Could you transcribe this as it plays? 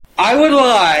I would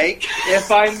like,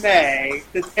 if I may,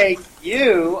 to take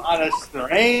you on a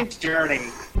strange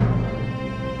journey.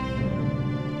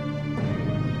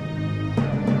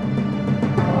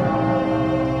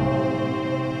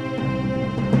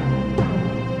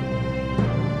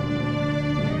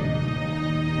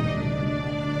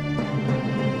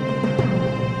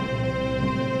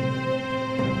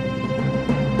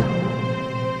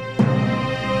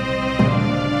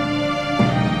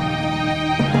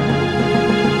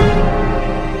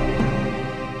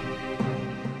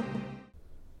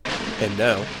 And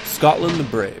now, Scotland the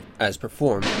Brave, as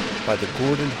performed by the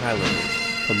Gordon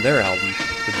Highlanders from their album,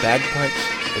 The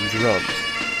Bagpipes and Drums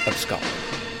of Scotland.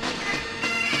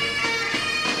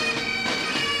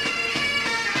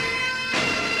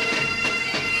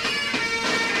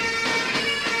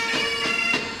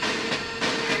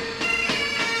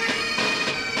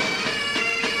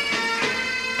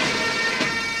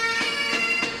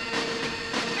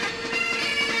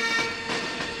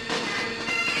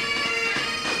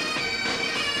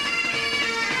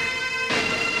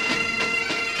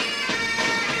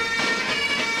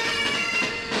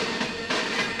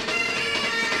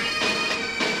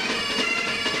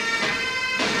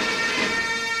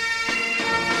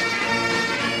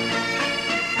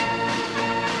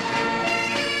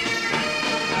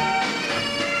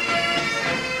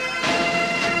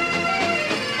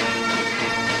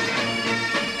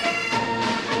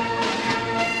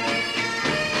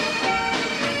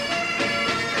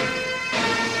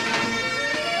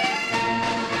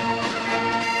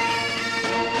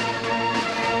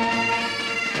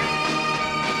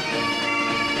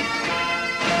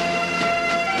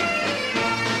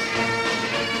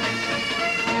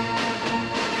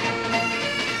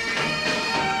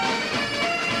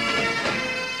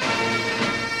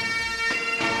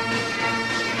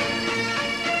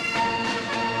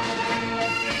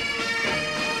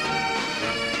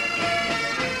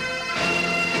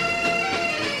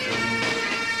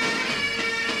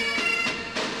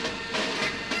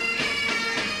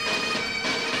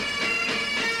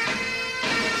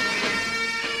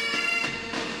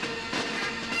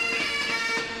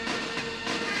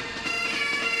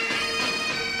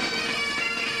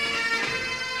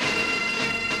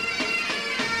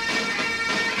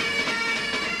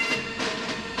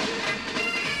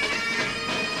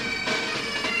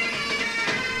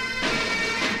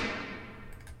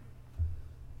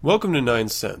 Welcome to 9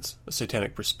 Cents, a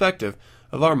satanic perspective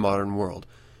of our modern world.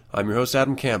 I'm your host,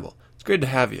 Adam Campbell. It's great to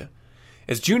have you.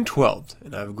 It's June 12th,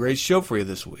 and I have a great show for you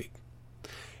this week.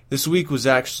 This week was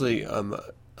actually a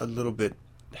little bit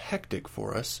hectic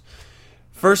for us.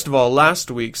 First of all,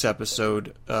 last week's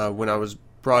episode, when I was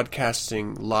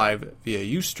broadcasting live via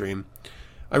Ustream,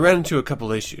 I ran into a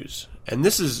couple issues, and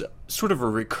this is sort of a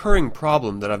recurring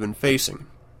problem that I've been facing.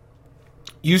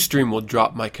 Ustream will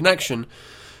drop my connection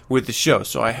with the show,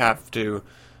 so I have to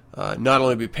not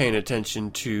only be paying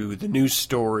attention to the news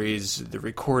stories, the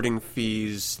recording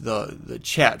feeds, the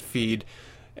chat feed,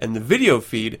 and the video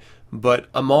feed, but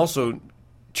I'm also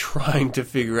trying to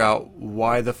figure out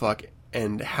why the fuck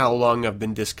and how long I've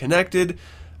been disconnected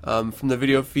from the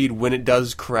video feed when it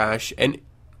does crash, and,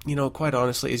 you know, quite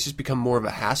honestly, it's just become more of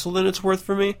a hassle than it's worth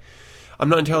for me. I'm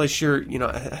not entirely sure, you know,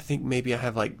 I think maybe I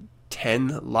have like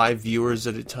 10 live viewers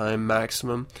at a time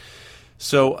maximum.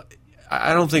 So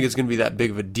I don't think it's going to be that big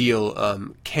of a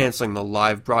deal canceling the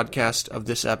live broadcast of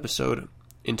this episode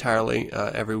entirely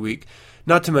every week.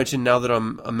 Not to mention, now that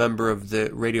I'm a member of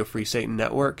the Radio Free Satan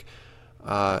Network,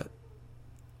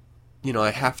 you know, I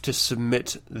have to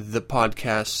submit the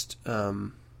podcast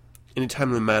in a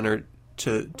timely manner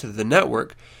to the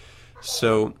network.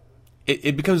 So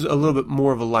it becomes a little bit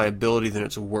more of a liability than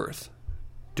it's worth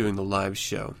doing the live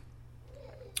show.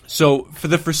 So, for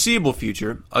the foreseeable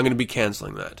future, I'm going to be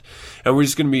canceling that. And we're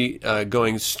just going to be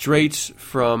going straight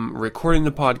from recording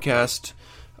the podcast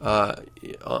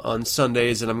on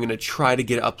Sundays, and I'm going to try to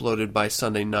get it uploaded by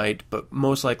Sunday night, but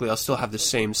most likely I'll still have the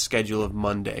same schedule of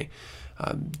Monday,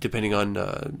 depending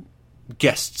on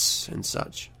guests and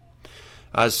such.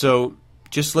 So,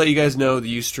 just to let you guys know,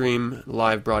 the Ustream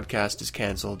live broadcast is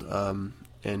canceled,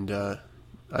 and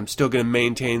I'm still going to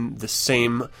maintain the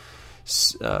same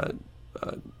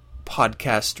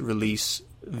podcast release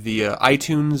via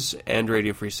iTunes and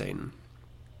Radio Free Satan.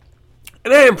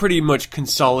 And I am pretty much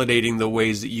consolidating the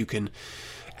ways that you can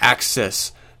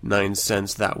access 9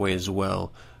 Cents that way as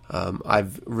well.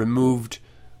 I've removed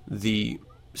the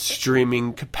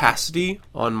streaming capacity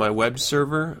on my web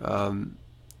server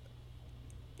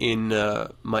in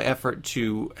my effort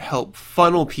to help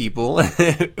funnel people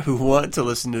who want to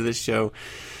listen to this show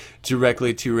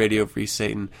directly to Radio Free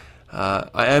Satan.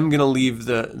 I am going to leave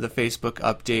the Facebook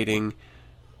updating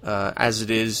as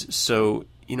it is, so,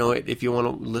 you know, if you want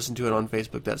to listen to it on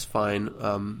Facebook, that's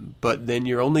fine, but then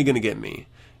you're only going to get me,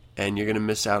 and you're going to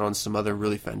miss out on some other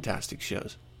really fantastic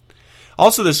shows.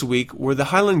 Also this week were the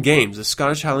Highland Games, the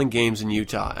Scottish Highland Games in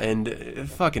Utah, and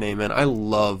fucking A, man, I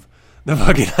love the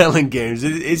fucking Highland Games.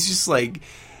 It's just like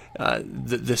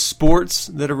the sports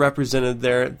that are represented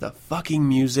there, the fucking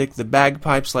music, the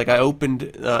bagpipes, like I opened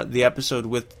the episode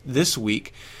with this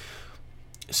week,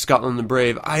 Scotland the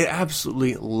Brave. I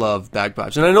absolutely love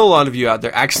bagpipes, and I know a lot of you out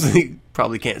there actually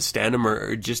probably can't stand them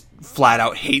or just flat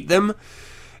out hate them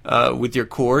with your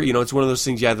core. You know, it's one of those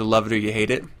things you either love it or you hate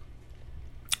it.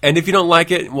 And if you don't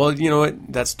like it, well, you know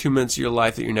what? That's 2 minutes of your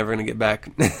life that you're never going to get back.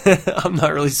 I'm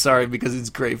not really sorry because it's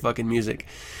great fucking music.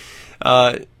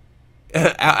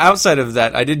 Outside of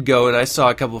that, I did go and I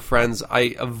saw a couple of friends.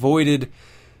 I avoided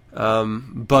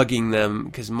bugging them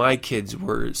because my kids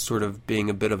were sort of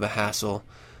being a bit of a hassle.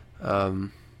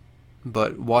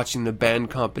 But watching the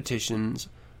band competitions,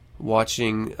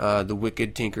 watching the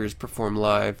Wicked Tinkers perform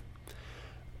live,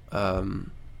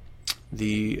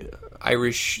 the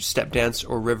Irish step dance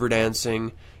or river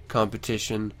dancing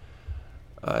competition.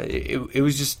 It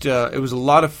was just it was a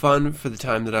lot of fun for the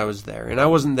time that I was there, and I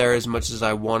wasn't there as much as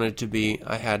I wanted to be.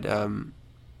 I had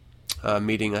a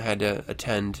meeting I had to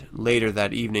attend later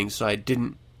that evening, so I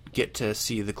didn't get to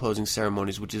see the closing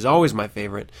ceremonies, which is always my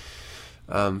favorite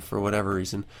for whatever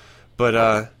reason.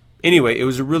 But anyway, it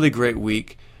was a really great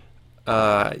week.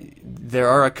 There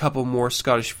are a couple more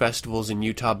Scottish festivals in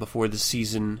Utah before the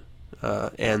season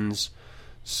ends,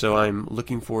 so I'm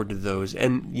looking forward to those.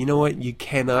 And you know what? You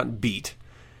cannot beat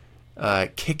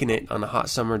kicking it on a hot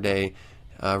summer day,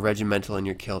 regimental in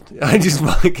your kilt. I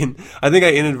think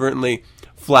I inadvertently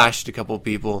flashed a couple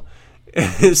people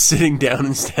sitting down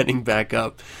and standing back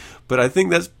up, but I think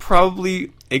that's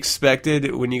probably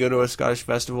expected when you go to a Scottish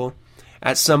festival.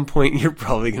 At some point, you're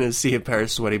probably going to see a pair of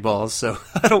sweaty balls, so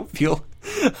I don't feel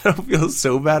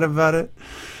so bad about it.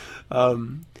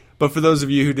 But for those of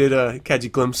you who did catch a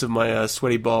glimpse of my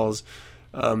sweaty balls,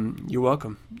 you're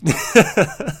welcome.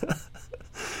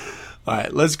 All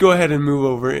right, let's go ahead and move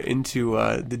over into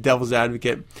the Devil's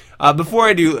Advocate. Before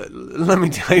I do, let me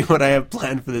tell you what I have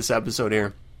planned for this episode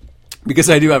here, because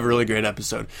I do have a really great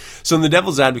episode. So in the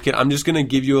Devil's Advocate, I'm just going to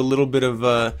give you a little bit of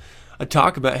a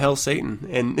talk about Hail Satan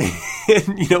and,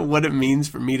 and you know what it means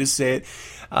for me to say it.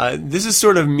 This is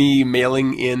sort of me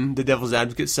mailing in the Devil's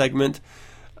Advocate segment.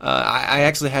 I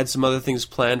actually had some other things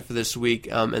planned for this week,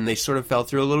 and they sort of fell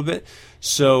through a little bit.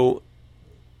 So,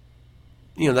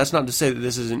 you know, that's not to say that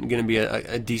this isn't going to be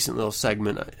a decent little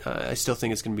segment. I still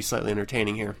think it's going to be slightly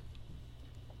entertaining here.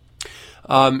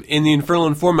 In the Infernal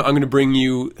Informant, I'm going to bring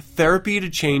you Therapy to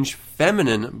Change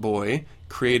Feminine Boy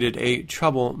Created a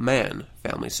Trouble Man,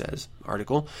 Family Says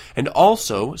article, and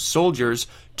also Soldiers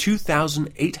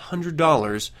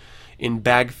 $2,800 in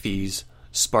bag fees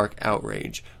spark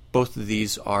outrage. Both of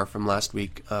these are from last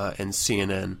week and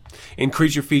CNN. In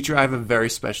Creature Feature, I have a very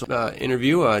special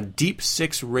interview. Deep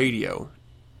Six Radio.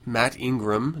 Matt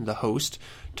Ingram, the host,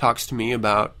 talks to me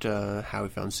about how he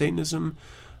found Satanism,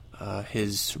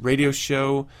 his radio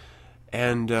show,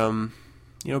 and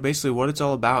you know, basically what it's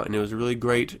all about. And it was a really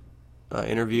great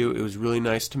interview. It was really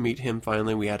nice to meet him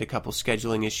finally. We had a couple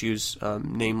scheduling issues,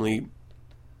 namely,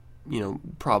 you know,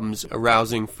 problems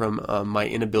arising from my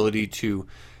inability to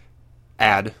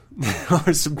add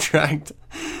or subtract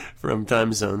from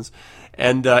time zones.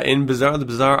 And in Bizarre the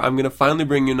Bizarre, I'm going to finally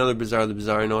bring you another Bizarre the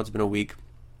Bizarre. I know it's been a week.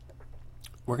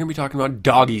 We're going to be talking about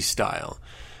doggy style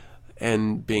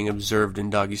and being observed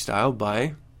in doggy style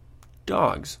by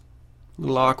dogs. A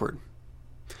little awkward.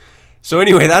 So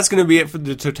anyway, that's going to be it for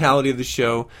the totality of the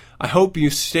show. I hope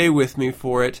you stay with me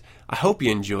for it. I hope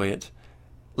you enjoy it.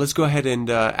 Let's go ahead and,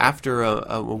 after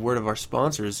a word of our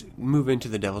sponsors, move into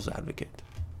the Devil's Advocate.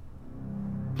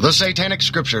 The Satanic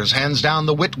Scriptures hands down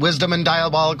the wit, wisdom, and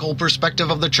diabolical perspective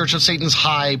of the Church of Satan's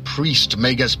High Priest,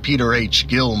 Magus Peter H.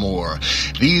 Gilmore.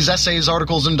 These essays,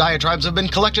 articles, and diatribes have been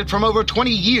collected from over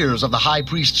 20 years of the High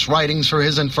Priest's writings for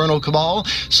his infernal cabal,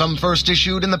 some first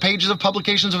issued in the pages of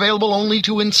publications available only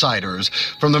to insiders.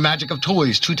 From the magic of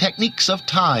toys to techniques of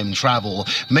time travel,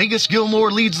 Magus Gilmore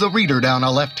leads the reader down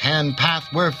a left-hand path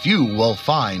where few will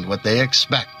find what they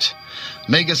expect.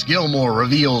 Magus Gilmore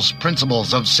reveals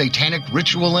principles of satanic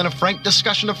ritual in a frank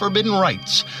discussion of forbidden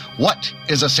rites. What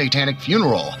is a satanic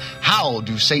funeral? How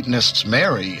do Satanists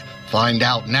marry? Find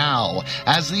out now,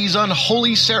 as these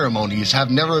unholy ceremonies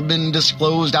have never been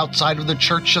disclosed outside of the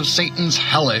Church of Satan's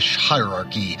hellish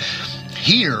hierarchy.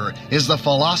 Here is the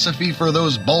philosophy for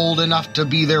those bold enough to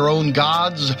be their own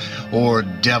gods or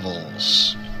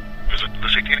devils. Visit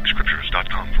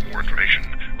TheSatanicScriptures.com for more information.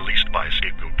 Released by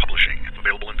Scapegoat Publishing.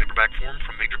 Available in paperback form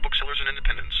from major booksellers and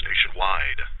independents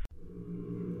nationwide.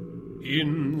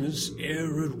 In this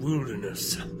arid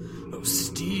wilderness of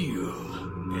steel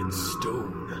and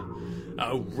stone,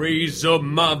 I'll raise up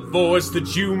my voice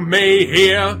that you may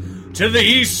hear. To the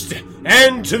east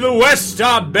and to the west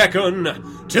I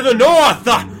beckon, to the north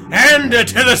and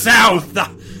to the south.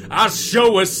 I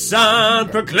show a sign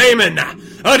proclaiming a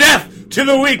death to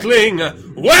the weakling,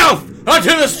 wealth to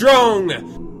the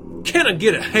strong. Can I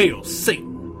get a hail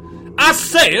Satan? I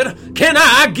said, can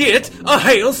I get a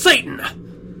hail Satan?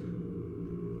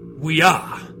 We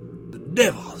are the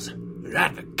Devil's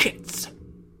Advocates.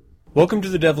 Welcome to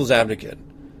the Devil's Advocate.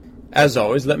 As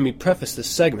always, let me preface this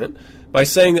segment by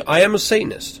saying that I am a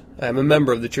Satanist. I am a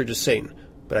member of the Church of Satan,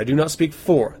 but I do not speak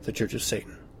for the Church of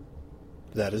Satan.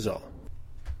 That is all.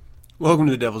 Welcome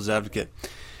to the Devil's Advocate.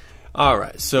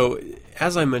 Alright, so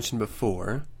as I mentioned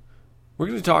before, we're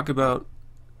going to talk about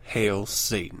Hail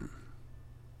Satan.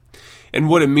 And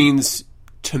what it means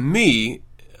to me,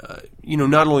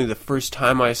 not only the first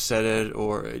time I said it,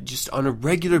 or just on a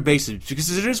regular basis,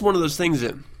 because it is one of those things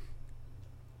that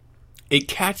it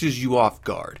catches you off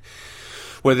guard.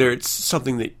 Whether it's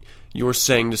something that you're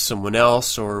saying to someone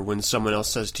else, or when someone else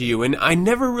says to you. And I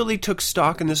never really took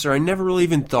stock in this, or I never really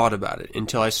even thought about it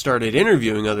until I started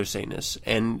interviewing other Satanists,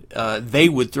 and they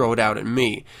would throw it out at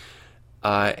me.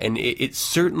 And it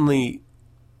certainly,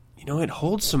 it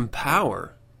holds some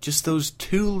power. Just those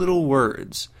two little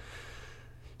words.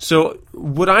 So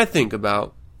what I think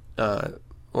about,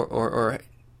 or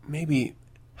maybe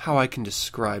how I can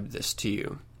describe this to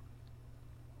you,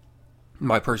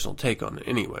 my personal take on it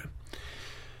anyway.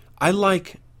 I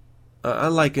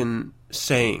liken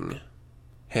saying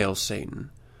Hail Satan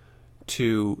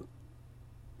to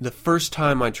the first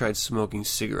time I tried smoking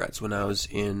cigarettes when I was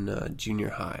in junior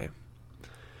high.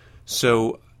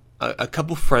 So a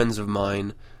couple friends of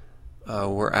mine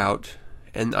were out,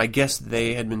 and I guess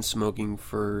they had been smoking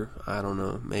for, I don't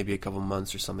know, maybe a couple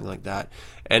months or something like that.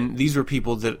 And these were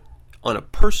people that, on a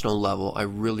personal level, I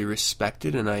really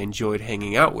respected and I enjoyed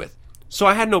hanging out with. So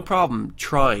I had no problem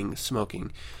trying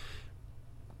smoking,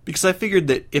 because I figured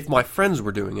that if my friends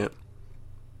were doing it,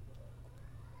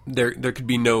 there could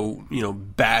be no,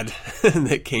 bad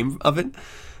that came of it.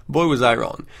 Boy, was I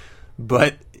wrong.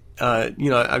 But,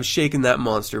 I've shaken that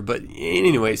monster. But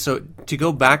anyway, so to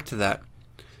go back to that,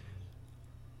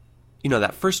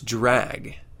 that first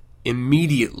drag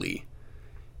immediately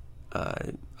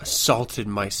assaulted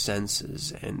my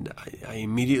senses, and I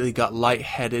immediately got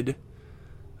lightheaded.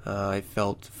 I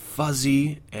felt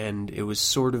fuzzy, and it was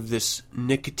sort of this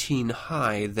nicotine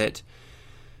high that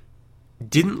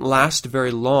didn't last very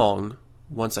long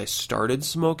once I started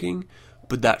smoking,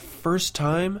 but that first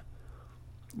time,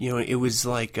 it was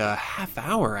like a half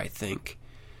hour, I think,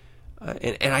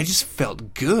 and I just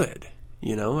felt good,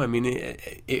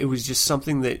 it was just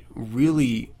something that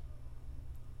really,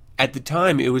 at the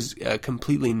time, it was a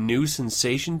completely new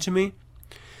sensation to me.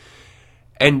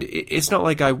 And it's not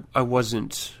like I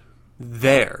wasn't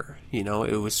there,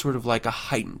 it was sort of like a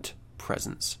heightened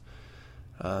presence.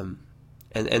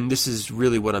 And this is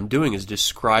really what I'm doing, is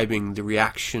describing the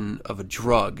reaction of a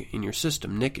drug in your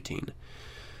system, nicotine.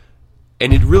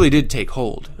 And it really did take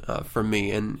hold for me,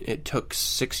 and it took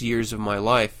 6 years of my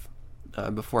life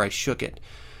before I shook it.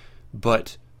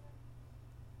 But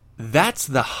that's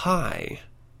the high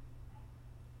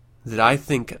that I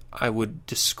think I would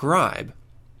describe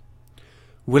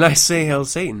when I say Hail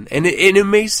Satan. And it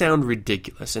may sound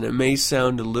ridiculous, and it may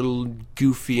sound a little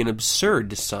goofy and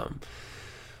absurd to some,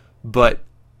 but,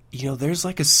 there's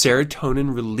like a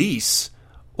serotonin release,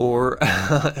 or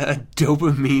a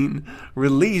dopamine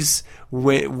release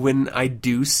when I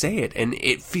do say it, and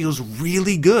it feels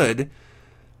really good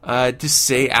to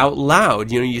say out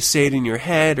loud. You say it in your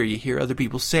head, or you hear other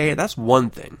people say it, that's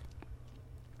one thing.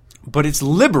 But it's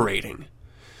liberating.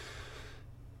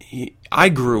 I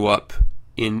grew up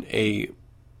in a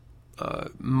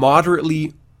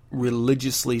moderately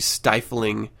religiously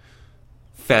stifling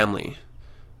family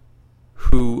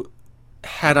who,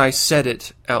 had I said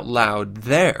it out loud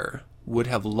there, would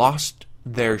have lost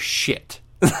their shit.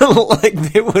 Like,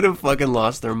 they would have fucking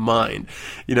lost their mind.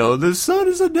 The son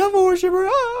is a devil worshiper.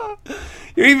 Ah!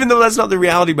 Even though that's not the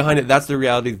reality behind it, that's the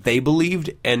reality they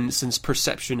believed. And since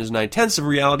perception is 9/10 of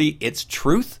reality, it's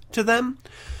truth to them.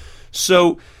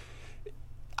 So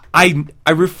I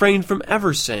refrained from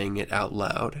ever saying it out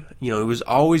loud. It was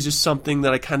always just something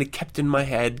that I kind of kept in my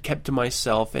head, kept to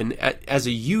myself. And as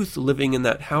a youth living in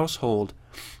that household,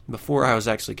 before I was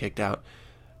actually kicked out,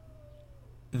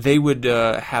 they would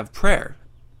have prayer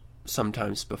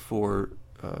sometimes before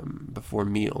before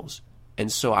meals.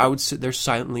 And so I would sit there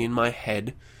silently in my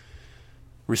head,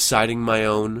 reciting my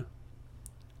own,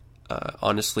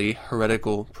 honestly,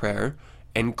 heretical prayer,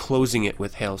 and closing it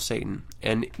with Hail Satan.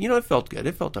 And, it felt good.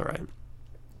 It felt all right.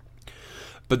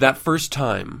 But that first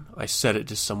time, I said it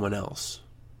to someone else,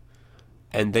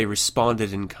 and they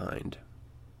responded in kind.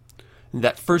 And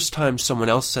that first time, someone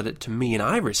else said it to me, and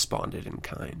I responded in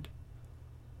kind.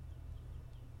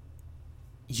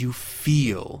 You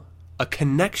feel a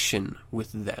connection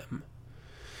with them.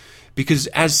 Because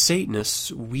as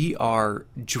Satanists, we are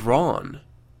drawn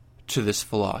to this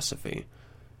philosophy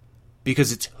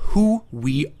because it's who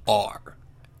we are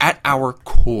at our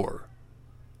core.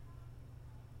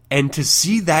 And to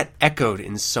see that echoed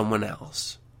in someone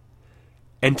else,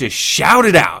 and to shout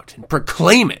it out and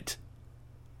proclaim it,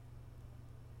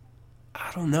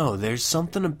 I don't know, there's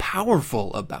something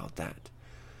powerful about that.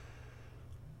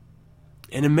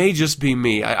 And it may just be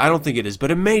me. I don't think it is,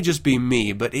 but it may just be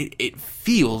me. But it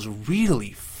feels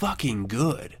really fucking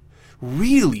good.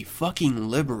 Really fucking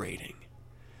liberating.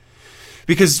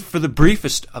 Because for the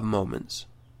briefest of moments,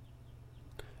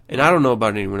 and I don't know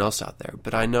about anyone else out there,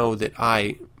 but I know that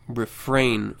I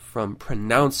refrain from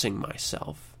pronouncing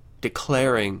myself,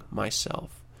 declaring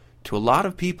myself to a lot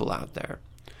of people out there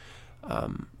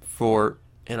for,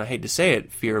 and I hate to say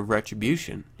it, fear of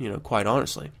retribution, quite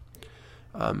honestly.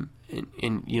 And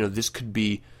this could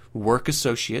be work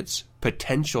associates,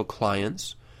 potential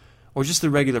clients, or just the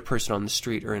regular person on the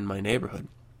street or in my neighborhood.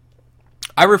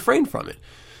 I refrain from it.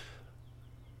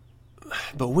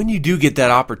 But when you do get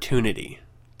that opportunity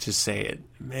to say it,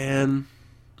 man,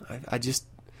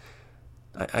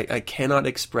 I cannot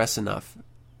express enough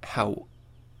how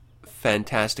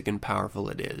fantastic and powerful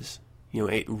it is.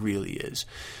 It really is.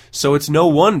 So it's no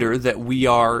wonder that we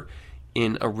are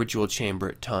in a ritual chamber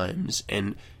at times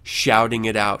and shouting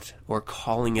it out or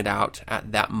calling it out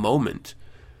at that moment,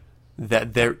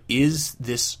 that there is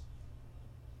this,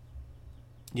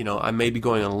 I may be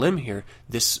going on a limb here,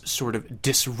 this sort of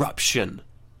disruption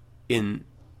in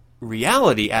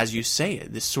reality as you say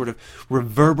it, this sort of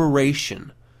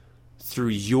reverberation through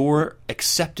your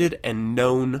accepted and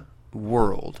known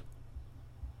world.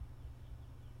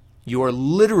 You are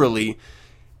literally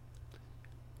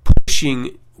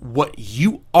pushing what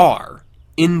you are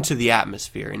into the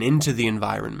atmosphere and into the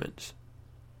environment.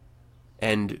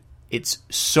 And it's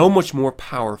so much more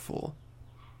powerful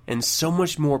and so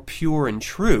much more pure and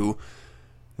true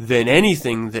than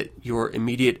anything that your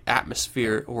immediate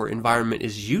atmosphere or environment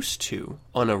is used to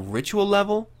on a ritual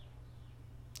level.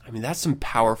 I mean, that's some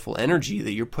powerful energy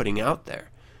that you're putting out there.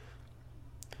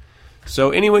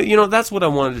 So anyway, that's what I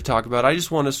wanted to talk about. I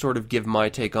just want to sort of give my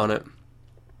take on it.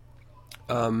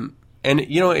 And,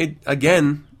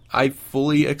 again, I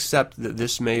fully accept that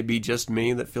this may be just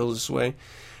me that feels this way.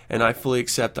 And I fully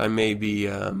accept I may be,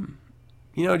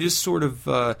 just sort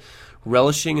of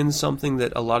relishing in something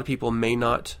that a lot of people may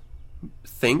not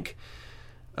think.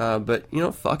 But,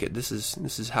 fuck it. This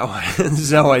is how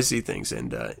I see things.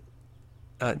 And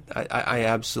I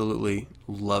absolutely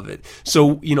love it.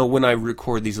 So, when I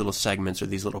record these little segments or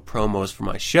these little promos for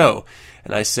my show,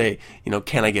 and I say,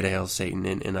 can I get a Hail Satan?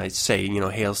 And I say,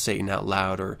 Hail Satan out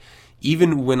loud, or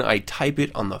even when I type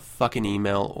it on the fucking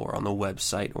email or on the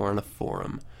website or on a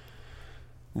forum,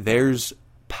 there's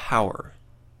power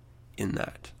in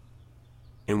that.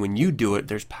 And when you do it,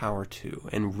 there's power too.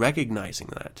 And recognizing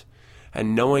that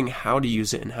and knowing how to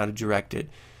use it and how to direct it,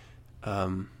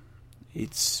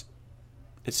 it's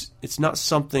not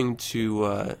something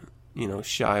to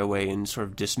shy away and sort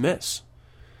of dismiss.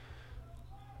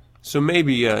 So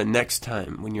maybe next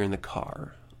time when you're in the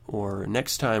car, or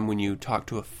next time when you talk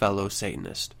to a fellow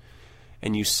Satanist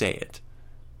and you say it,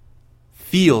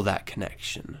 feel that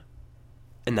connection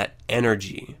and that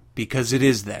energy, because it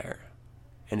is there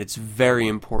and it's very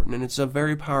important and it's a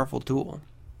very powerful tool.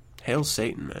 Hail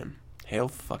Satan, man. Hail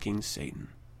fucking Satan.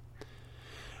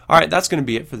 All right, that's going to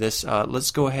be it for this.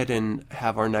 Let's go ahead and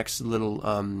have our next little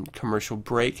commercial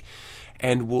break,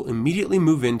 and we'll immediately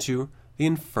move into the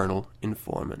Infernal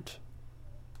Informant.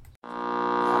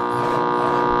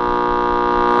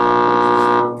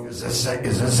 Is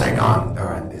this thing on? All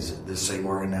right, is this thing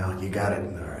working now? You got it?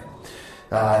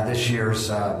 All right. This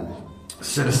year's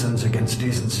Citizens Against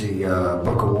Decency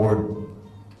Book Award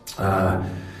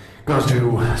goes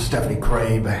to Stephanie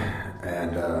Crabe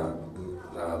and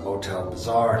Motel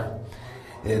Bazaar.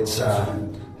 It's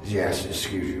yes,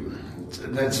 excuse you.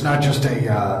 It's not just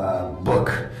a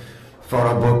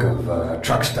photo book of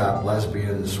truck stop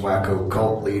lesbians, wacko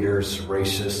cult leaders,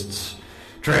 racists,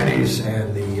 trannies,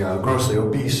 and the grossly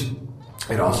obese.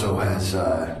 It also has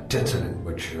tits in it,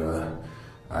 which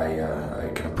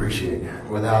I can appreciate.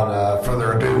 Without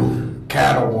further ado,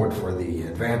 CAT Award for the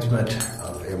advancement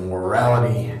of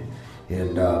immorality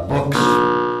in books.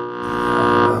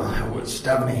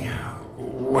 Stephanie,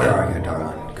 where are you,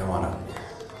 darling? Come on up.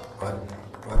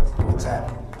 What's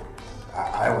that?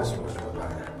 I was supposed to go by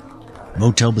there.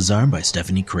 Motel Bazaar by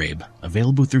Stephanie Crabe.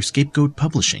 Available through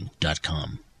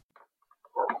scapegoatpublishing.com.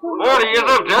 Bodies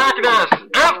of darkness,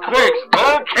 earthquakes,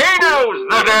 volcanoes,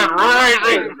 the dead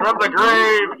rising from the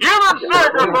grave, human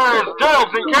sacrifice,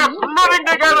 dogs and cats living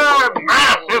together,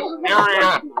 mass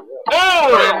hysteria, all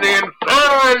in the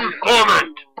Infernal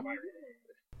Informant.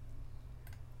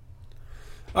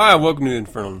 Alright, welcome to the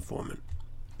Infernal Informant.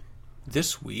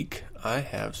 This week, I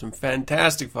have some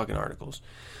fantastic fucking articles.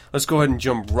 Let's go ahead and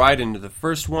jump right into the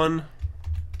first one.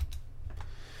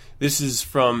 This is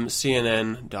from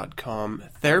CNN.com.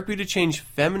 Therapy to change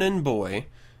feminine boy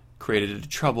created a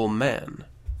trouble man,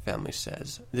 family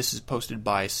says. This is posted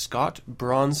by Scott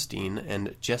Braunstein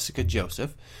and Jessica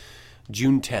Joseph,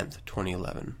 June 10th,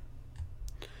 2011.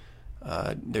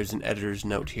 There's an editor's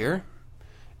note here.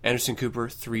 Anderson Cooper,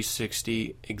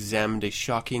 360, examined a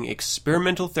shocking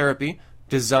experimental therapy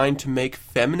designed to make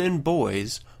feminine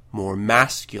boys more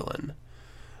masculine.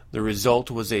 The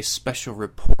result was a special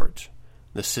report.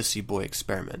 The Sissy Boy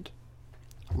Experiment.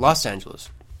 Los Angeles.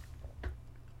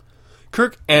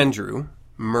 Kirk Andrew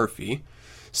Murphy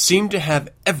seemed to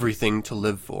have everything to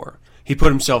live for. He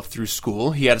put himself through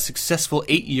school. He had a successful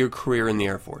 8-year career in the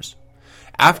Air Force.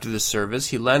 After the service,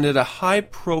 he landed a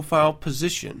high-profile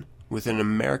position with an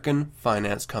American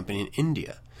finance company in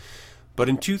India. But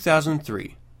in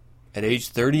 2003, at age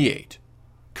 38,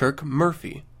 Kirk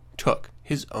Murphy took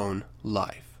his own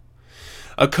life.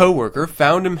 A co-worker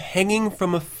found him hanging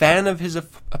from a fan of his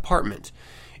apartment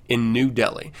in New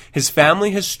Delhi. His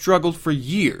family has struggled for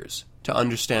years to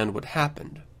understand what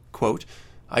happened. Quote,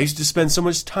 I used to spend so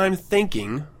much time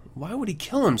thinking, why would he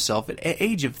kill himself at the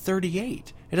age of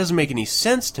 38? It doesn't make any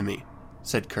sense to me,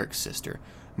 said Kirk's sister,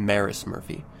 Maris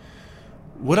Murphy.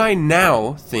 What I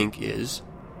now think is,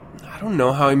 I don't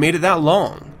know how he made it that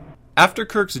long. After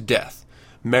Kirk's death,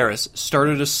 Maris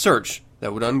started a search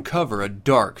that would uncover a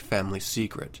dark family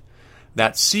secret.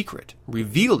 That secret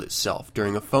revealed itself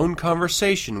during a phone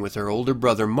conversation with her older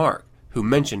brother Mark, who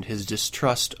mentioned his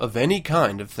distrust of any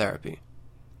kind of therapy.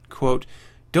 Quote,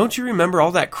 don't you remember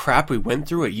all that crap we went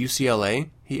through at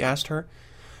UCLA? He asked her.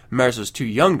 Maris was too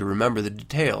young to remember the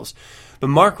details, but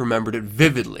Mark remembered it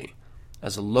vividly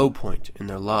as a low point in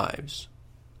their lives.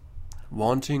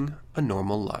 Wanting a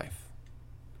normal life.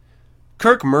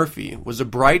 Kirk Murphy was a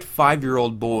bright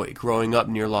 5-year-old boy growing up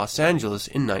near Los Angeles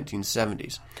in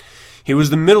 1970s. He was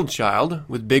the middle child,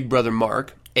 with big brother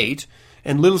Mark, 8,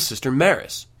 and little sister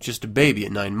Maris, just a baby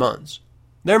at 9 months.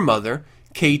 Their mother,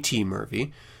 K.T.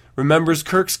 Murphy, remembers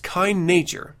Kirk's kind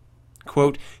nature.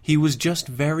 Quote, he was just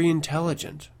very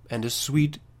intelligent and a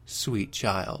sweet, sweet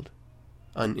child.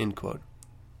 End quote.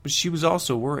 But she was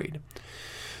also worried.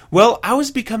 Well, I was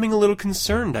becoming a little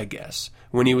concerned, I guess,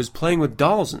 when he was playing with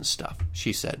dolls and stuff,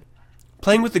 she said.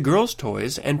 Playing with the girls'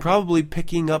 toys and probably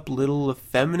picking up little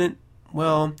effeminate,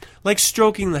 well, like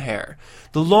stroking the hair,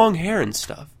 the long hair and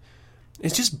stuff.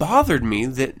 It just bothered me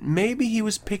that maybe he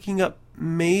was picking up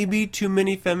maybe too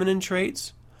many feminine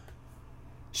traits.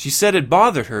 She said it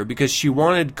bothered her because she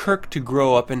wanted Kirk to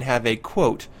grow up and have a,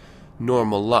 quote,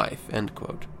 normal life, end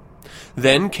quote.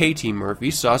 Then K.T.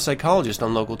 Murphy saw a psychologist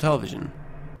on local television.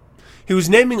 He was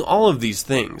naming all of these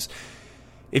things.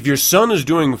 If your son is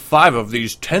doing 5 of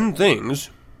these 10 things,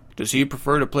 does he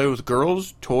prefer to play with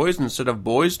girls' toys instead of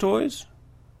boys' toys?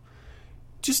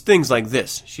 Just things like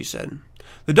this, she said.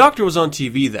 The doctor was on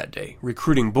TV that day,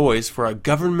 recruiting boys for a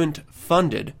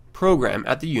government-funded program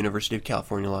at the University of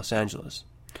California, Los Angeles.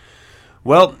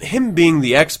 Well, him being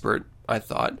the expert, I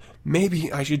thought,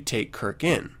 maybe I should take Kirk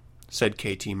in, said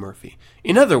K.T. Murphy.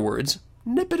 In other words,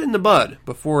 nip it in the bud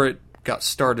before it got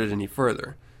started any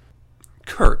further.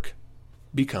 Kirk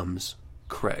becomes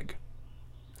Craig.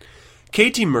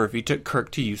 K.T. Murphy took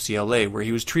Kirk to UCLA, where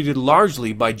he was treated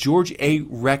largely by George A.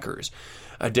 Reckers,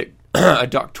 a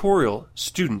doctoral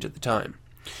student at the time.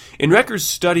 In Reckers'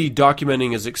 study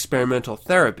documenting his experimental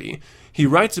therapy, he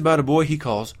writes about a boy he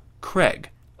calls Craig.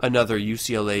 Another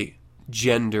UCLA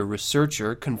gender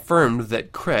researcher confirmed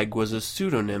that Craig was a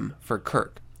pseudonym for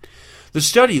Kirk. The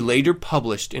study, later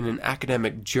published in an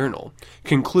academic journal,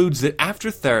 concludes that after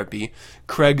therapy,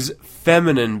 Craig's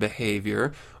feminine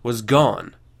behavior was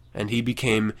gone, and he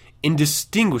became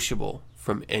indistinguishable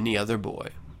from any other boy.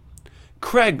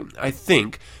 Craig, I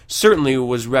think, certainly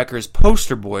was Recker's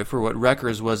poster boy for what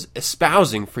Reckers was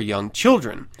espousing for young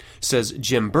children, says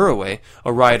Jim Burraway,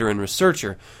 a writer and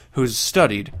researcher who has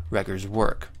studied Recker's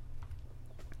work.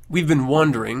 We've been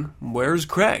wondering, where's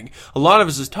Craig? A lot of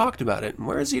us has talked about it.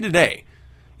 Where is he today?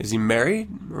 Is he married,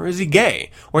 or is he gay?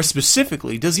 Or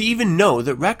specifically, does he even know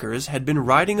that Reckers had been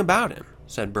writing about him?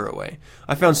 Said Burraway.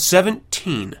 I found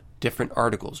 17 different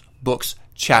articles, books,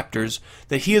 chapters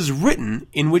that he has written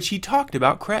in which he talked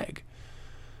about Craig.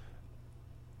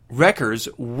 Recker's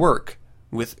work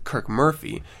with Kirk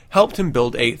Murphy helped him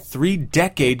build a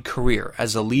 3-decade career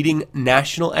as a leading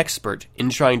national expert in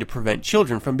trying to prevent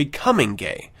children from becoming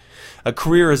gay. A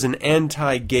career as an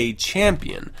anti-gay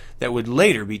champion that would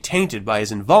later be tainted by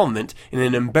his involvement in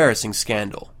an embarrassing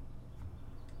scandal.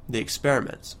 The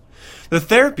experiments. The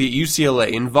therapy at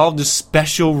UCLA involved a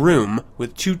special room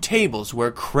with 2 tables where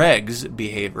Craig's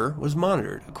behavior was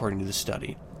monitored, according to the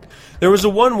study. There was a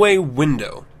one-way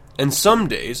window, and some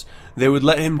days they would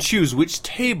let him choose which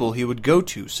table he would go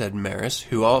to, said Maris,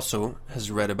 who also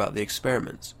has read about the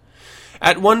experiments.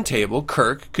 At one table,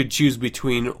 Kirk could choose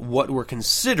between what were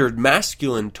considered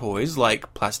masculine toys,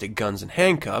 like plastic guns and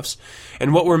handcuffs,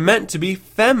 and what were meant to be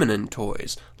feminine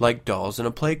toys, like dolls and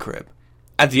a play crib.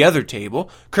 At the other table,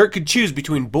 Kirk could choose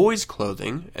between boys'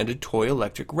 clothing and a toy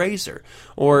electric razor,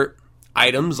 or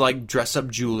items like dress-up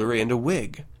jewelry and a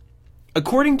wig.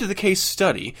 According to the case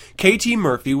study, K.T.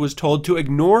 Murphy was told to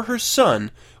ignore her son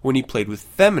when he played with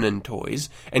feminine toys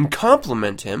and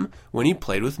compliment him when he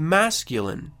played with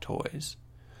masculine toys.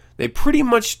 They pretty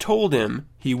much told him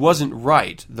he wasn't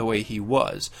right the way he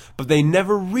was, but they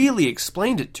never really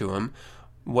explained it to him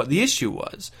what the issue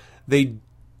was. They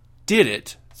did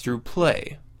it through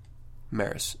play,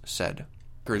 Maris said.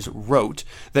 Wrote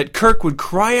that Kirk would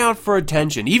cry out for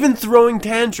attention, even throwing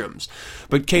tantrums,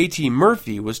 but K.T.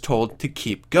 Murphy was told to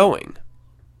keep going.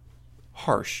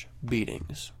 Harsh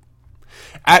beatings.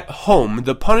 At home,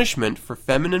 the punishment for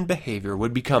feminine behavior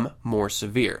would become more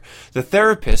severe. The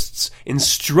therapists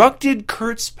instructed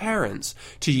Kurt's parents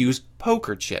to use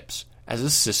poker chips as a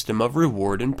system of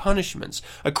reward and punishments.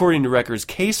 According to Recker's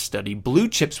case study, blue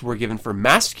chips were given for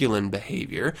masculine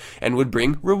behavior and would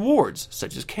bring rewards,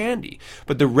 such as candy.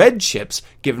 But the red chips,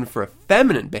 given for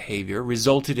feminine behavior,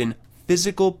 resulted in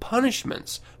physical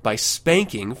punishments by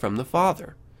spanking from the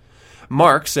father.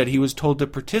 Mark said he was told to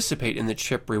participate in the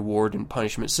chip reward and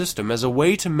punishment system as a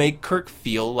way to make Kirk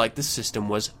feel like the system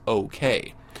was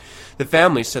okay. The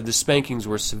family said the spankings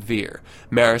were severe.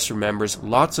 Maris remembers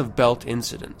lots of belt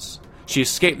incidents. She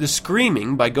escaped the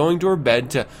screaming by going to her bed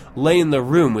to lay in the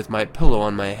room with my pillow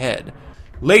on my head.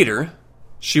 Later,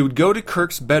 she would go to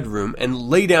Kirk's bedroom and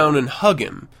lay down and hug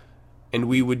him, and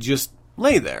we would just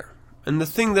lay there. And the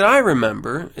thing that I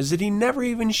remember is that he never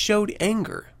even showed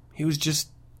anger. He was just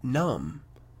numb.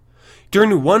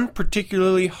 During one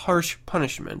particularly harsh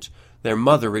punishment, their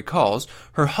mother recalls,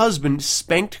 her husband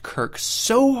spanked Kirk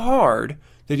so hard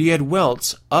that he had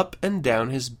welts up and down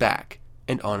his back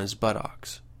and on his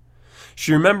buttocks.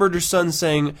 She remembered her son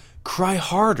saying, "Cry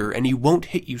harder and he won't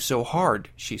hit you so hard,"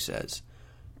 she says.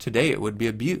 Today it would be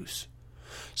abuse.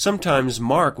 Sometimes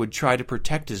Mark would try to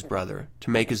protect his brother to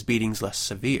make his beatings less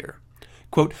severe.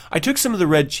 Quote, "I took some of the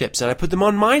red chips and I put them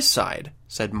on my side,"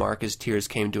 said Mark as tears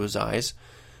came to his eyes.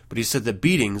 But he said the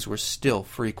beatings were still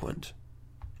frequent.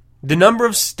 The number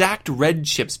of stacked red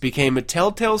chips became a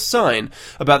telltale sign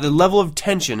about the level of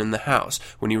tension in the house.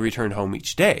 When he returned home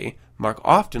each day, Mark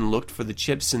often looked for the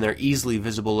chips in their easily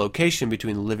visible location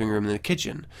between the living room and the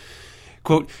kitchen.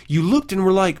 Quote, "You looked and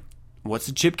were like, what's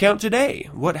the chip count today?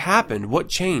 What happened? What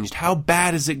changed? How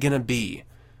bad is it going to be?"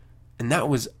 And that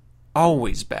was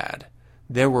always bad.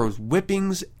 There were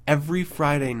whippings every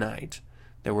Friday night.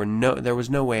 There was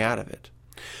no way out of it.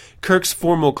 Kirk's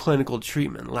formal clinical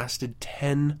treatment lasted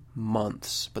 10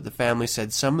 months, but the family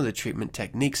said some of the treatment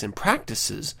techniques and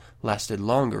practices lasted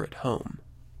longer at home.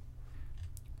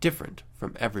 Different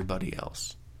from everybody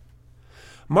else.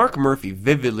 Mark Murphy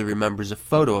vividly remembers a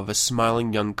photo of a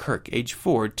smiling young Kirk, age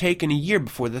 4, taken a year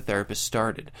before the therapist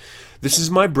started. "This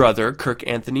is my brother, Kirk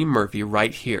Anthony Murphy,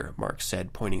 right here," Mark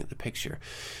said, pointing at the picture.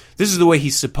 "This is the way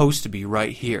he's supposed to be,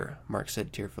 right here," Mark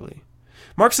said tearfully.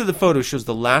 Mark said the photo shows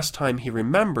the last time he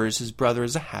remembers his brother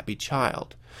as a happy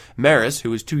child. Maris,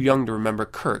 who was too young to remember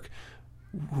Kirk,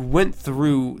 who went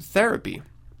through therapy,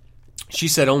 she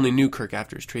said only knew Kirk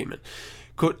after his treatment.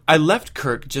 Quote, "I left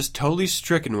Kirk just totally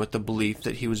stricken with the belief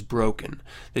that he was broken,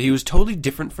 that he was totally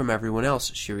different from everyone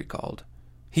else," she recalled.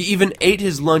 He even ate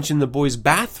his lunch in the boys'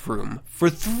 bathroom for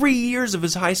 3 years of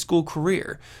his high school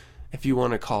career, if you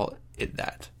want to call it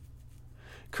that.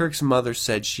 Kirk's mother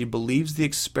said she believes the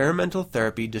experimental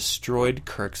therapy destroyed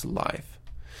Kirk's life.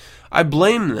 I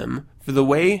blame them for the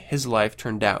way his life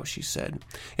turned out, she said.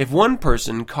 If one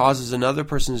person causes another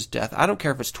person's death, I don't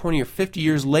care if it's 20 or 50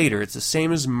 years later, it's the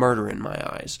same as murder in my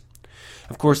eyes.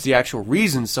 Of course, the actual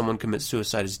reason someone commits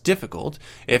suicide is difficult,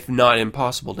 if not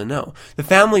impossible to know. The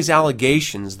family's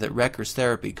allegations that Recker's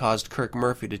therapy caused Kirk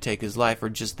Murphy to take his life are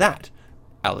just that,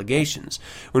 allegations.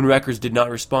 When Reckers did not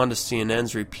respond to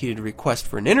CNN's repeated request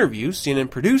for an interview, CNN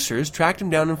producers tracked him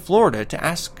down in Florida to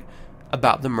ask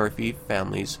about the Murphy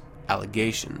family's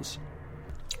allegations.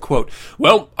 Quote,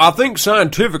 "Well, I think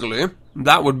scientifically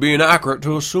that would be inaccurate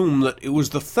to assume that it was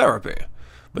the therapy.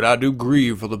 But I do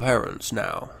grieve for the parents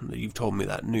now that you've told me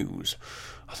that news.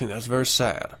 I think that's very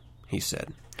sad," he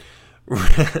said.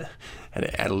 Had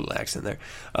to add a little accent there.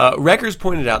 Reckers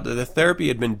pointed out that the therapy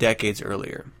had been decades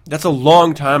earlier. That's a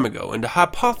long time ago, and to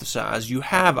hypothesize you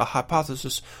have a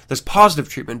hypothesis that's positive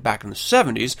treatment back in the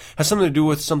 70s has something to do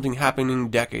with something happening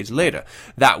decades later.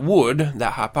 That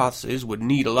hypothesis would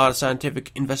need a lot of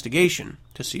scientific investigation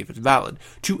to see if it's valid.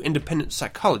 2 independent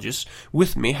psychologists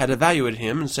with me had evaluated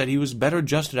him and said he was better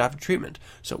adjusted after treatment,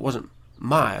 so it wasn't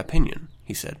my opinion,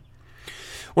 he said.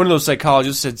 One of those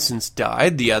psychologists had since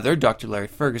died. The other, Dr. Larry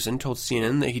Ferguson, told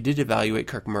CNN that he did evaluate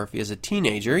Kirk Murphy as a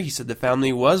teenager. He said the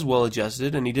family was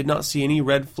well-adjusted, and he did not see any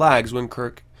red flags when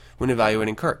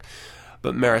evaluating Kirk.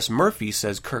 But Maris Murphy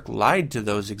says Kirk lied to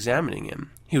those examining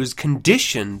him. He was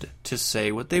conditioned to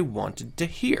say what they wanted to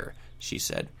hear, she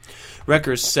said.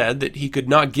 Reckers said that he could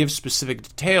not give specific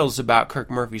details about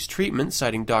Kirk Murphy's treatment,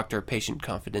 citing doctor-patient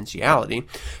confidentiality.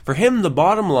 For him, the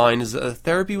bottom line is that the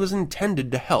therapy was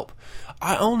intended to help.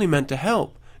 I only meant to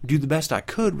help, do the best I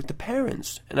could with the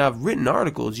parents, and I've written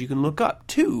articles you can look up,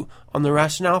 too, on the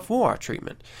rationale for our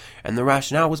treatment. And the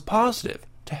rationale was positive,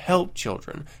 to help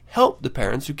children, help the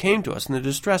parents who came to us in the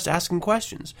distress asking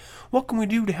questions. What can we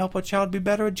do to help our child be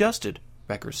better adjusted?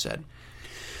 Reckers said.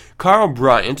 Carl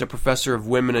Bryant, a professor of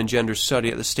women and gender study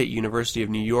at the State University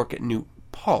of New York at New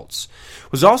Paltz,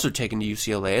 was also taken to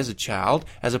UCLA as a child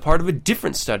as a part of a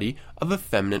different study of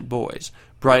effeminate boys.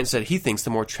 Bryant said he thinks the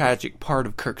more tragic part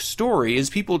of Kirk's story is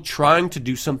people trying to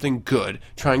do something good,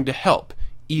 trying to help,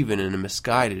 even in a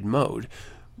misguided mode,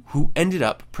 who ended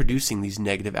up producing these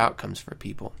negative outcomes for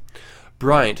people.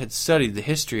 Bryant had studied the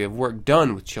history of work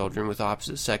done with children with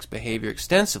opposite-sex behavior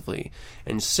extensively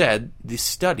and said the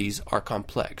studies are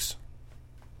complex.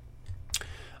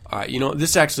 All right,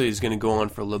 this actually is going to go on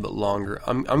for a little bit longer.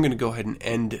 I'm going to go ahead and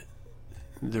end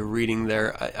the reading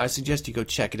there. I suggest you go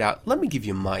check it out. Let me give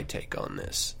you my take on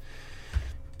this.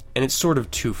 And it's sort of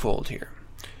twofold here.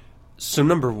 So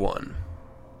number one,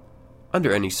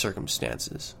 under any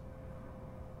circumstances,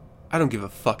 I don't give a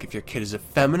fuck if your kid is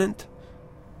effeminate,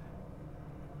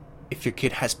 if your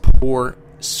kid has poor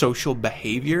social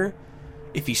behavior,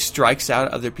 if he strikes out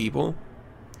at other people.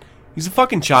 He's a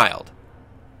fucking child.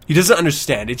 He doesn't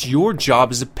understand. It's your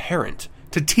job as a parent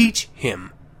to teach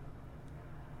him.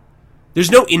 There's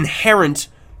no inherent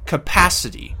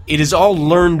capacity. It is all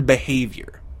learned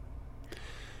behavior.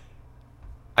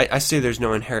 I say there's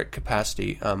no inherent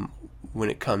capacity when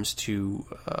it comes to,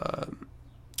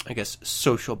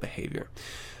 social behavior.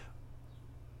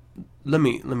 Let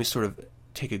me sort of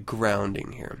take a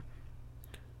grounding here.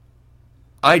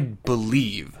 I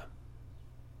believe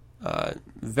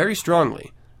very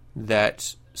strongly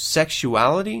that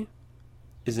sexuality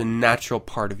is a natural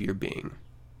part of your being.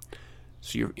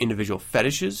 So your individual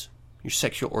fetishes, your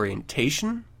sexual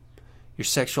orientation, your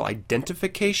sexual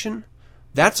identification,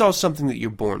 that's all something that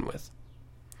you're born with.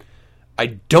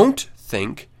 I don't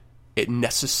think it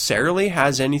necessarily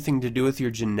has anything to do with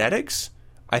your genetics.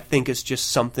 I think it's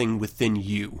just something within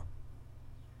you.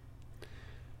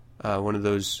 One of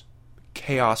those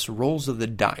chaos rolls of the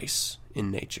dice in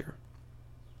nature.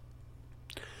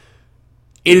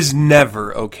 It is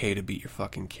never okay to beat your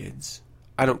fucking kids.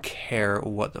 I don't care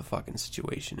what the fucking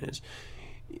situation is.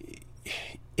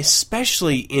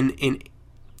 Especially in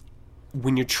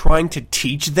when you're trying to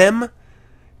teach them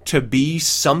to be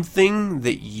something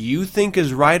that you think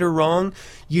is right or wrong,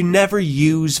 you never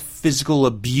use physical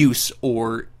abuse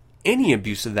or any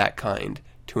abuse of that kind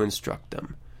to instruct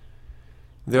them.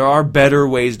 There are better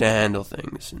ways to handle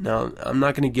things. Now, I'm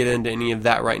not going to get into any of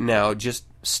that right now, just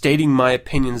stating my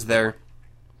opinions there.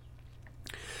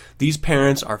 These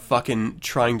parents are fucking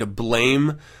trying to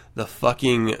blame the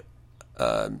fucking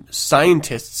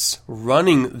scientists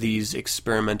running these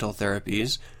experimental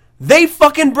therapies. They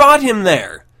fucking brought him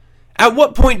there. At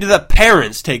what point do the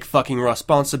parents take fucking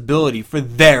responsibility for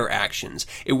their actions?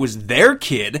 It was their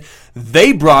kid.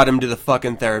 They brought him to the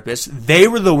fucking therapist. They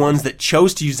were the ones that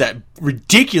chose to use that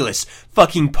ridiculous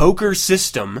fucking poker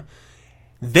system.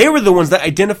 They were the ones that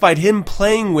identified him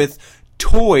playing with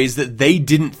toys that they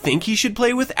didn't think he should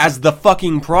play with as the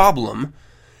fucking problem.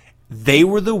 They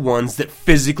were the ones that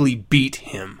physically beat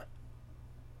him.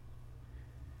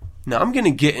 Now, I'm going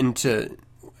to get into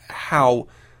how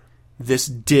this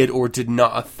did or did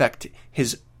not affect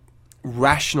his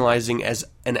rationalizing as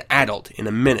an adult in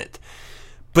a minute.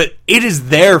 But it is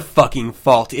their fucking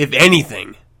fault, if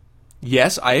anything.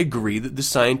 Yes, I agree that the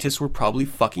scientists were probably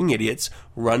fucking idiots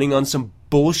running on some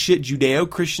bullshit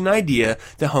Judeo-Christian idea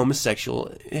that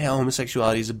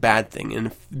homosexuality is a bad thing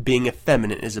and being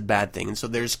effeminate is a bad thing. And so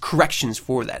there's corrections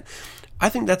for that. I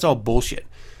think that's all bullshit.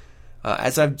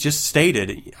 As I've just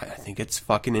stated, I think it's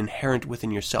fucking inherent within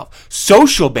yourself.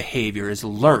 Social behavior is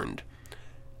learned.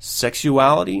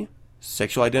 Sexuality,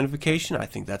 sexual identification, I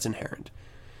think that's inherent.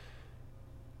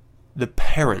 The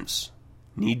parents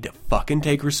need to fucking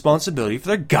take responsibility for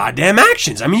their goddamn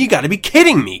actions. I mean, you gotta be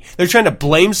kidding me. They're trying to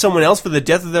blame someone else for the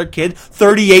death of their kid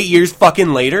 38 years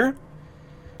fucking later?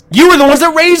 You were the ones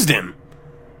that raised him!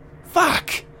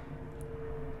 Fuck!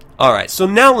 Alright, so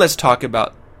now let's talk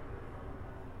about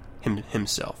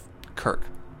himself, Kirk,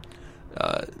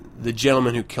 the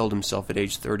gentleman who killed himself at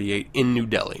age 38 in New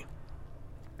Delhi.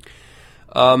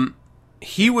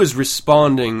 He was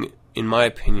responding, in my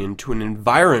opinion, to an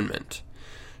environment.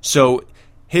 So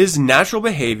his natural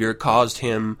behavior caused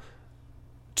him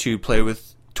to play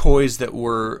with toys that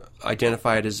were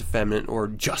identified as effeminate or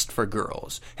just for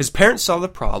girls. His parents saw the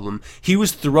problem. He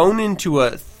was thrown into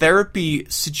a therapy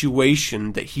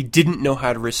situation that he didn't know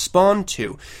how to respond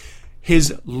to.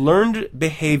 His learned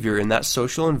behavior in that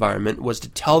social environment was to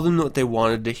tell them what they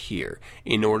wanted to hear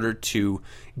in order to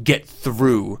get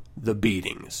through the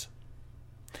beatings.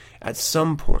 At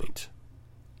some point,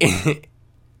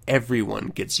 everyone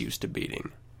gets used to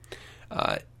beating.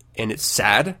 And it's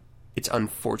sad, it's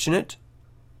unfortunate,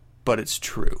 but it's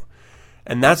true.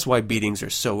 And that's why beatings are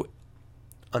so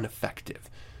ineffective.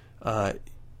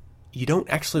 You don't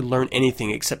actually learn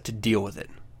anything except to deal with it.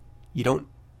 You don't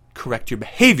correct your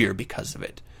behavior because of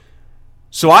it.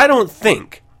 So I don't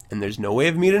think, and there's no way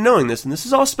of me to knowing this, and this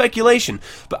is all speculation,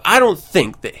 but I don't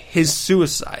think that his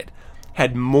suicide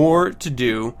had more to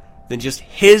do than just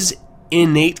his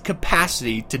innate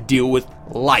capacity to deal with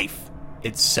life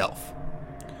itself.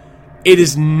 It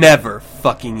is never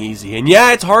fucking easy. And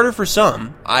yeah, it's harder for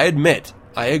some. I admit.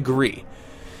 I agree.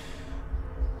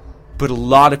 But a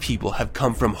lot of people have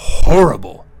come from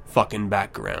horrible fucking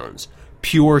backgrounds.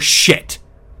 Pure shit.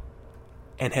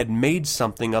 And had made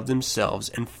something of themselves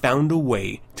and found a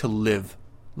way to live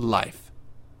life.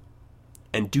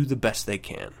 And do the best they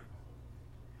can.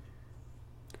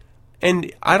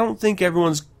 And I don't think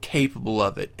everyone's capable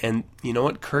of it. And you know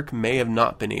what? Kirk may have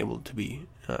not been able to be,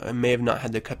 may have not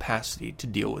had the capacity to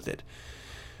deal with it.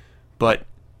 But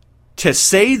to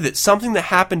say that something that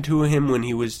happened to him when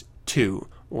he was 2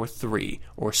 or 3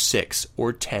 or 6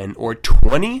 or 10 or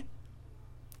 20,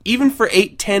 even for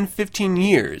 8, 10, 15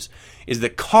 years, is the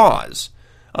cause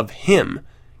of him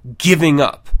giving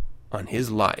up on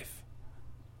his life.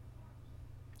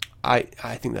 I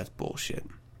think that's bullshit.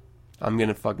 I'm going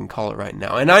to fucking call it right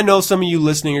now. And I know some of you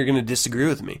listening are going to disagree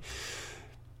with me.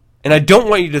 And I don't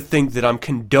want you to think that I'm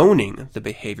condoning the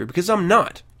behavior, because I'm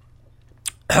not.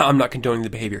 I'm not condoning the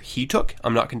behavior he took.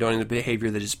 I'm not condoning the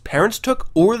behavior that his parents took,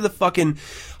 or the fucking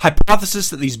hypothesis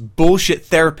that these bullshit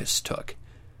therapists took.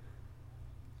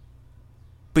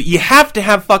 But you have to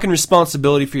have fucking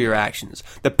responsibility for your actions.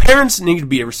 The parents need to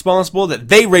be responsible that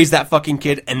they raised that fucking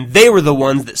kid, and they were the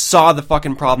ones that saw the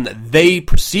fucking problem that they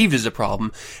perceived as a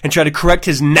problem and tried to correct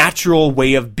his natural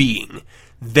way of being.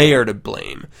 They are to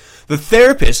blame. The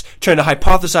therapist trying to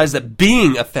hypothesize that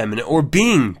being effeminate or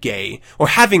being gay or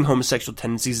having homosexual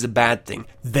tendencies is a bad thing.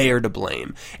 They are to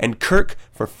blame. And Kirk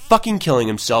for fucking killing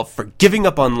himself, for giving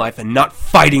up on life and not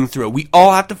fighting through it. We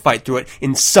all have to fight through it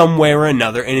in some way or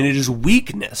another, and it is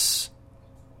weakness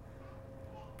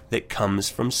that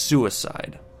comes from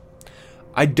suicide.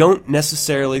 I don't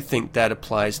necessarily think that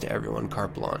applies to everyone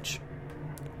carte blanche.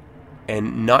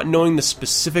 And not knowing the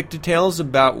specific details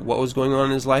about what was going on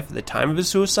in his life at the time of his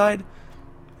suicide,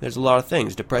 there's a lot of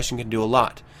things. Depression can do a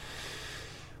lot.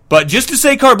 But just to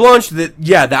say carte blanche that,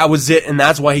 yeah, that was it, and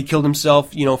that's why he killed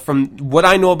himself, you know, from what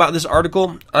I know about this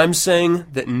article, I'm saying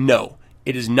that no,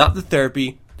 it is not the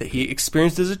therapy that he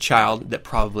experienced as a child that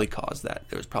probably caused that.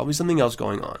 There was probably something else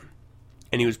going on.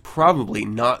 And he was probably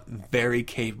not very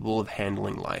capable of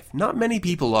handling life. Not many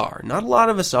people are. Not a lot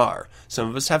of us are. Some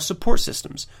of us have support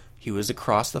systems. He was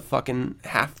across the fucking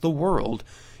half the world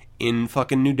in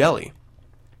fucking New Delhi,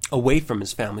 away from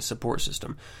his family support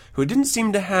system, who didn't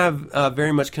seem to have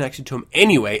very much connection to him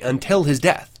anyway until his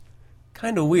death.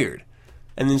 Kind of weird.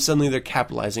 And then suddenly they're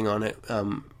capitalizing on it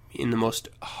in the most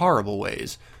horrible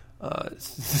ways.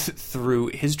 Through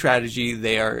his strategy,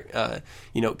 they are,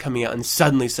 coming out and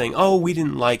suddenly saying, oh, we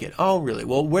didn't like it. Oh, really?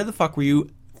 Well, where the fuck were you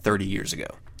 30 years ago?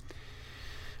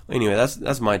 Anyway,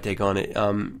 that's my take on it.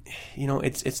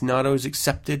 It's not always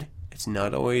accepted. It's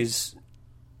not always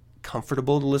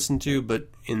comfortable to listen to, but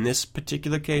in this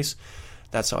particular case,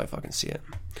 that's how I fucking see it.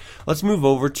 Let's move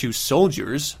over to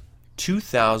soldiers.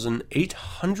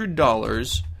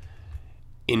 $2,800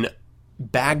 in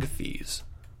bag fees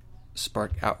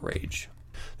spark outrage.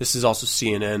 This is also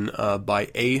CNN by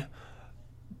A.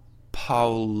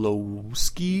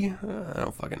 Pawlowski. I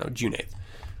don't fucking know. June 8th.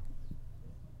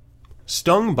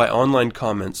 Stung by online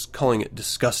comments calling it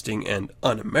disgusting and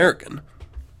un-American,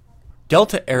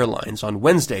 Delta Airlines on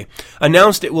Wednesday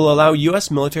announced it will allow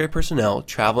U.S. military personnel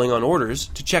traveling on orders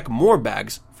to check more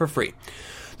bags for free.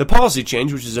 The policy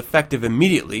change, which is effective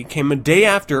immediately, came a day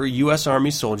after U.S.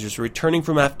 Army soldiers returning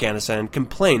from Afghanistan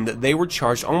complained that they were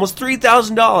charged almost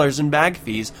 $3,000 in bag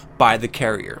fees by the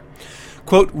carrier.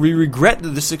 Quote, "We regret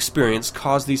that this experience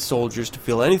caused these soldiers to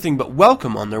feel anything but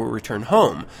welcome on their return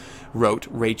home," wrote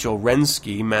Rachel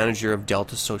Rensky, manager of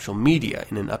Delta social media,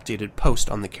 in an updated post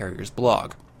on the carrier's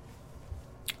blog.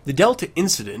 The Delta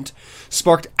incident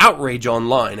sparked outrage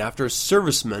online after a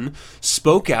serviceman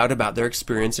spoke out about their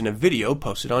experience in a video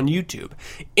posted on YouTube.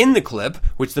 In the clip,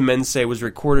 which the men say was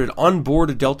recorded on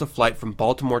board a Delta flight from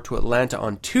Baltimore to Atlanta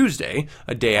on Tuesday,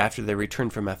 a day after they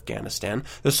returned from Afghanistan,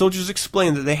 the soldiers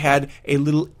explained that they had a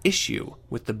little issue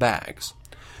with the bags.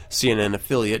 CNN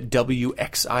affiliate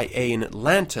WXIA in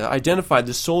Atlanta identified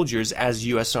the soldiers as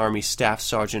U.S. Army Staff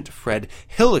Sergeant Fred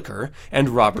Hilliker and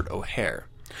Robert O'Hare.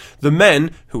 The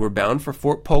men, who were bound for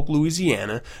Fort Polk,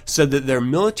 Louisiana, said that their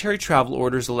military travel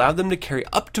orders allowed them to carry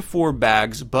up to 4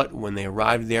 bags, but when they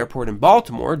arrived at the airport in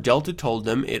Baltimore, Delta told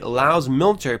them it allows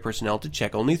military personnel to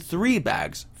check only 3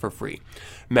 bags for free.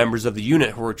 Members of the unit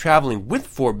who were traveling with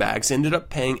 4 bags ended up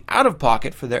paying out of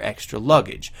pocket for their extra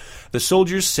luggage. The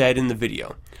soldiers said in the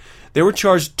video, they were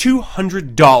charged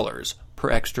 $200 per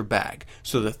extra bag,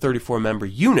 so the 34-member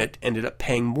unit ended up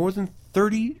paying more than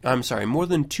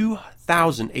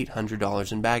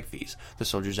 $2,800 in bag fees, the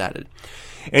soldiers added.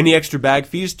 Any extra bag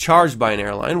fees charged by an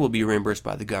airline will be reimbursed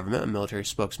by the government, a military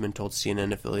spokesman told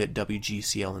CNN affiliate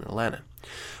WGCL in Atlanta.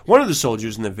 One of the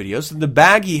soldiers in the video said the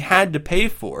bag he had to pay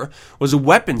for was a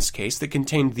weapons case that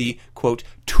contained the, quote,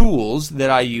 tools that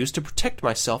I used to protect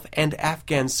myself and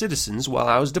Afghan citizens while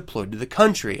I was deployed to the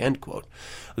country, end quote.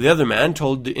 The other man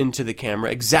told into the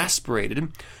camera,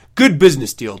 exasperated, "Good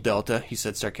business deal, Delta," he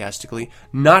said sarcastically.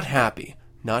 "Not happy.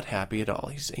 Not happy at all,"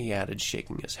 he added,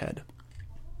 shaking his head.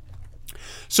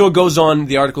 So it goes on,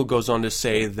 the article goes on to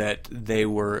say that they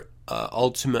were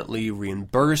ultimately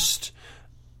reimbursed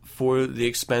for the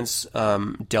expense.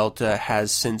 Delta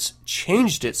has since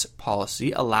changed its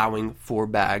policy, allowing 4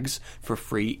 bags for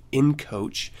free in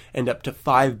coach and up to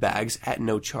 5 bags at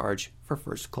no charge for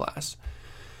first class.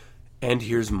 And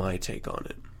here's my take on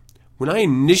it. When I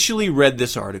initially read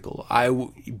this article,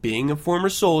 being a former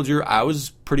soldier, I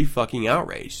was pretty fucking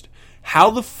outraged.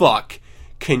 How the fuck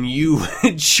can you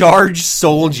charge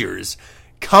soldiers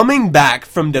coming back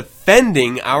from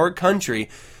defending our country?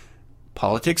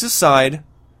 Politics aside,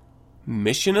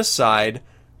 mission aside,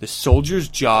 the soldier's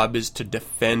job is to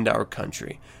defend our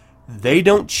country. They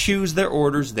don't choose their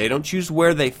orders. They don't choose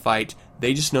where they fight.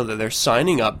 They just know that they're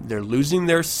signing up, they're losing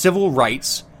their civil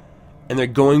rights, and they're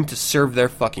going to serve their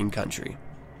fucking country.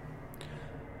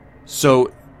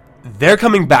 So they're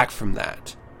coming back from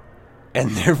that,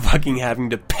 and they're fucking having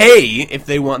to pay if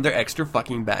they want their extra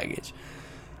fucking baggage.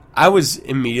 I was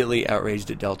immediately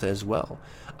outraged at Delta as well,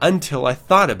 until I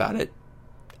thought about it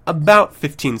about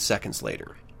 15 seconds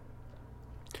later.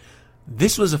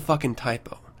 This was a fucking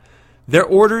typo. Their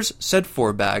orders said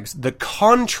 4 bags. The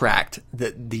contract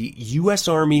that the U.S.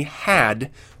 Army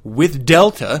had with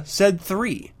Delta said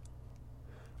 3.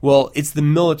 Well, it's the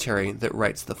military that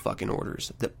writes the fucking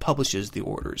orders, that publishes the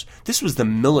orders. This was the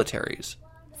military's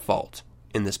fault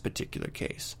in this particular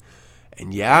case.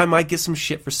 And yeah, I might get some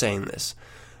shit for saying this,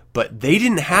 but they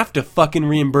didn't have to fucking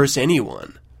reimburse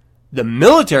anyone. The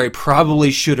military probably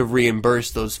should have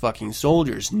reimbursed those fucking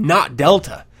soldiers, not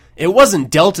Delta. It wasn't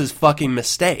Delta's fucking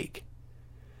mistake.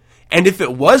 And if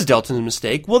it was Delta's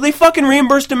mistake, well, they fucking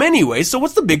reimbursed them anyway, so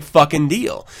what's the big fucking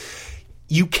deal?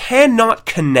 You cannot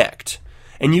connect,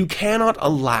 and you cannot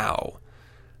allow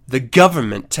the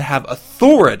government to have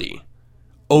authority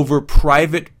over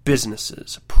private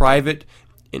businesses, private,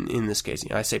 in this case,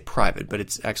 I say private, but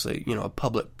it's actually, a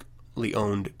publicly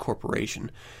owned corporation.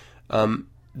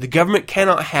 The government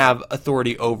cannot have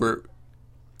authority over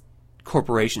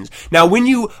corporations. Now, when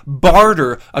you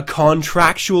barter a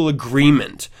contractual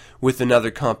agreement with another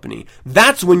company,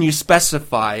 that's when you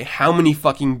specify how many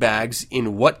fucking bags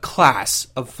in what class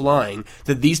of flying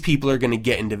that these people are going to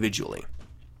get individually.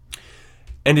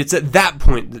 And it's at that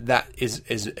point that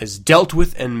is dealt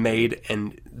with and made,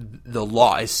 and the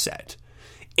law is set.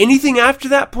 Anything after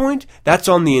that point, that's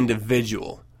on the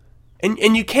individual.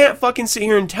 And you can't fucking sit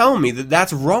here and tell me that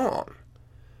that's wrong.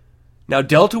 Now,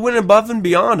 Delta went above and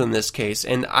beyond in this case,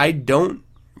 and I don't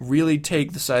really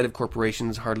take the side of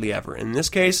corporations hardly ever. In this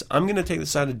case, I'm going to take the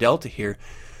side of Delta here.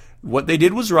 What they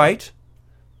did was right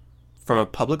from a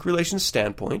public relations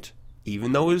standpoint,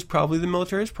 even though it was probably the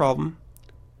military's problem.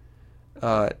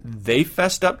 They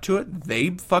fessed up to it.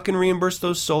 They fucking reimbursed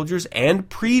those soldiers and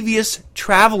previous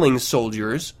traveling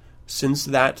soldiers since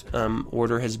that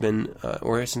order has been,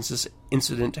 or since this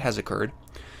incident has occurred.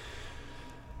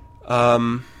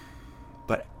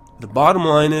 But the bottom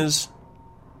line is,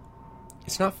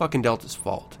 it's not fucking Delta's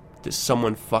fault that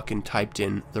someone fucking typed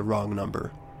in the wrong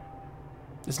number.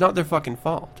 It's not their fucking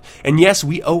fault. And yes,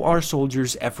 we owe our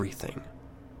soldiers everything.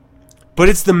 But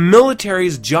it's the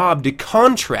military's job to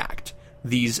contract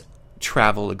these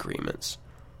travel agreements.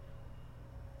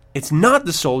 It's not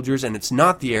the soldiers and it's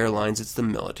not the airlines, it's the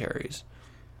militaries.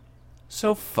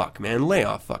 So fuck, man, lay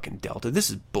off fucking Delta. This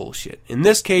is bullshit. In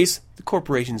this case, the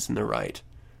corporation's in the right.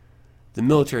 The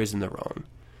military's in the wrong.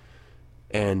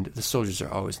 And the soldiers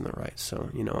are always in the right. So,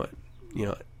 you know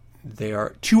what? They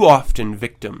are too often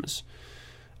victims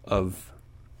of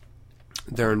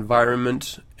their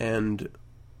environment and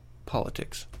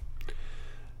politics.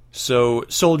 So,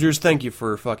 soldiers, thank you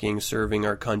for fucking serving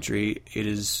our country. It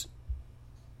is,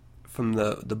 from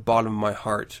the bottom of my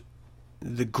heart,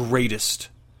 the greatest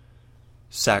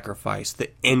sacrifice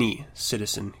that any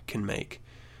citizen can make.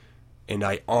 And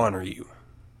I honor you,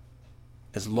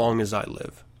 as long as I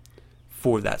live,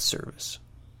 for that service.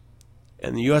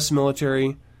 And the U.S.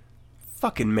 military,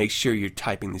 fucking make sure you're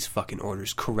typing these fucking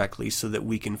orders correctly so that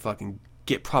we can fucking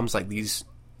get problems like these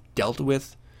dealt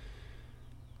with.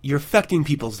 You're affecting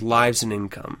people's lives and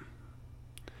income.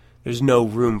 There's no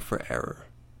room for error.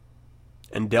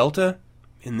 And Delta,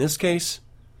 in this case,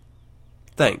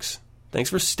 thanks. Thanks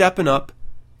for stepping up.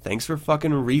 Thanks for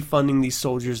fucking refunding these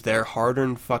soldiers their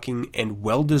hard-earned fucking and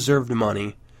well-deserved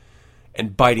money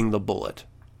and biting the bullet.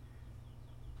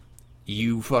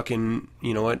 You fucking,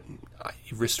 you know what?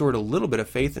 You've restored a little bit of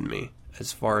faith in me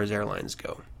as far as airlines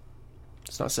go.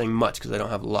 It's not saying much because I don't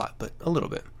have a lot, but a little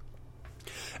bit.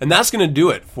 And that's going to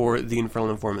do it for the Infernal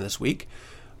Informant this week.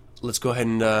 Let's go ahead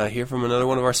and hear from another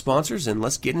one of our sponsors, and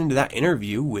let's get into that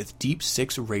interview with Deep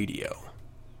Six Radio.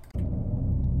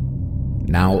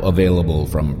 Now available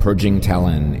from Purging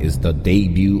Talon is the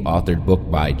debut authored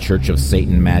book by Church of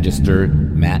Satan Magister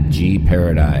Matt G.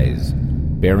 Paradise,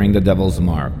 Bearing the Devil's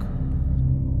Mark.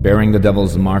 Bearing the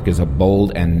Devil's Mark is a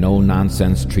bold and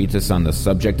no-nonsense treatise on the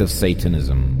subject of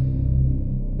Satanism.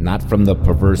 Not from the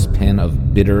perverse pen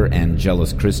of bitter and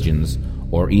jealous Christians,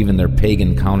 or even their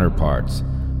pagan counterparts,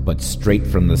 but straight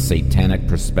from the satanic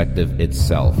perspective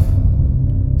itself.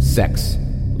 Sex,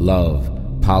 love,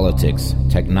 politics,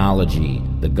 technology,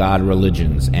 the god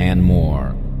religions, and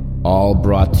more. All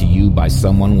brought to you by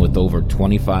someone with over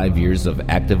 25 years of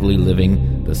actively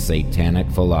living the satanic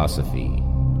philosophy.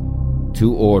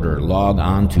 To order, log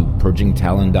on to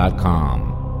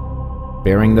purgingtalon.com.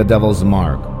 Bearing the Devil's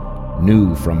Mark,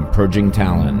 new from Purging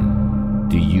Talon.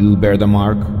 Do you bear the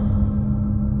mark? The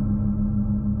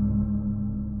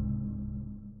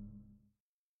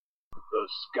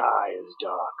sky is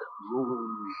dark,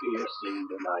 moon piercing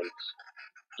the night.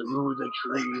 Through the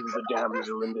trees the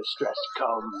damsel in distress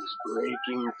comes,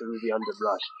 breaking through the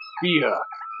underbrush, fear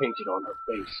painted on her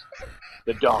face.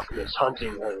 The darkness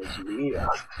hunting her is near.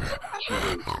 She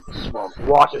wades in the swamp,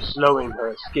 water slowing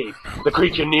her escape. The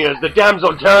creature nears, the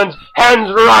damsel turns,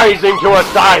 hands rising to her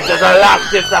sides as a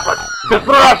last-ditch effort to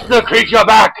thrust the creature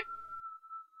back.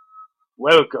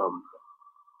 Welcome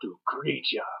to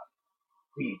Creature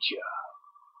Feature.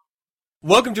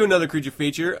 Welcome to another Creature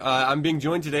Feature. I'm being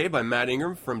joined today by Matt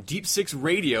Ingram from Deep Six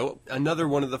Radio, another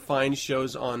one of the fine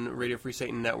shows on Radio Free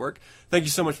Satan Network. Thank you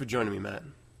so much for joining me, Matt.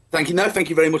 Thank you. No, thank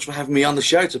you very much for having me on the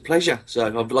show. It's a pleasure. So,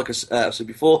 like I said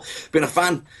before, been a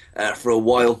fan for a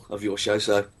while of your show.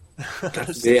 So,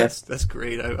 that's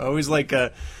great. I always like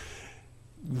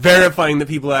verifying that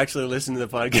people actually listen to the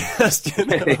podcast. You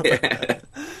know? Yeah.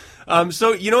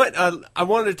 So, you know what? I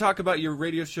wanted to talk about your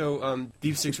radio show,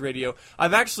 Deep Six Radio.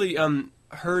 I've actually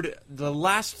heard the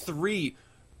last 3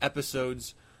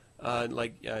 episodes.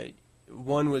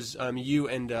 One was you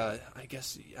and I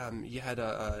guess you had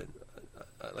a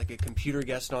computer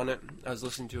guest on it. I was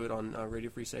listening to it on Radio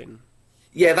Free Satan.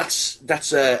 Yeah, that's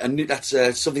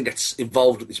something that's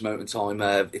evolved at this moment in time.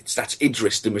 That's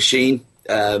Idris the Machine,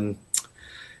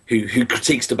 who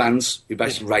critiques the bands, who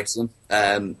basically rates them.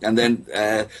 And then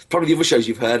probably the other shows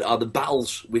you've heard are the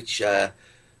Battles, which I'll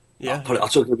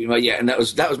talk a little bit about. Yeah, and that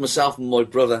was myself and my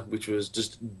brother, which was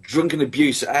just drunken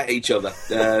abuse at each other.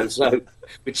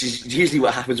 Which is usually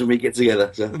what happens when we get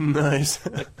together. So. Nice.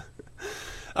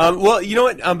 Well, you know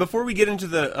what? Before we get into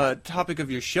the topic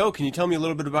of your show, can you tell me a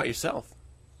little bit about yourself?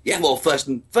 Yeah, well, first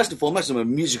and foremost, I'm a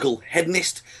musical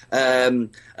hedonist, a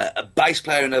bass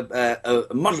player in a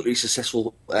moderately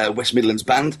successful West Midlands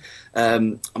band.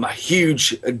 I'm a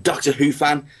huge Doctor Who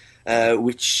fan,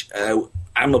 which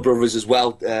and my brother is as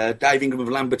well. Dave Ingram of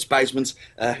Lambert's Basement,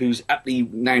 who's aptly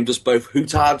named us both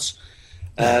Hootards.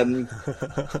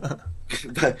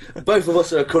 Both of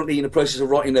us are currently in the process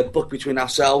of writing a book between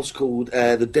ourselves called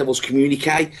The Devil's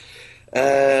Communique.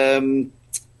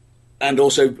 And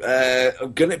also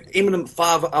imminent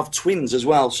father of twins as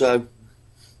well. So,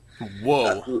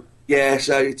 whoa, yeah.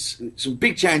 So it's some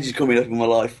big changes coming up in my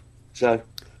life. So,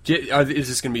 is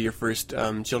this going to be your first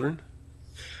children?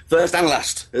 First and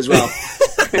last as well.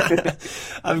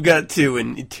 I've got 2,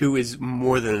 and 2 is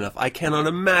more than enough. I cannot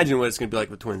imagine what it's going to be like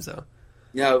with twins, though.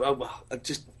 Yeah,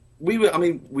 we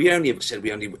only ever said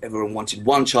we only ever wanted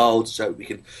one child, so we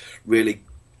could really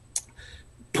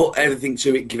put everything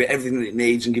to it, give it everything that it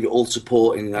needs, and give it all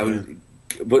support. And,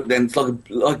 but then it's like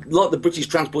the British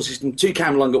transport system, 2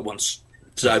 came along at once.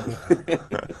 So.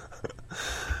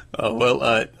 Oh, well,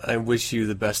 I wish you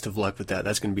the best of luck with that.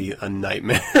 That's going to be a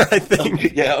nightmare, I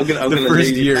think. Yeah, I'm gonna the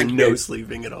first year, Thank no you.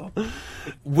 sleeping at all.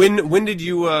 When did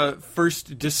you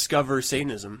first discover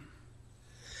Satanism?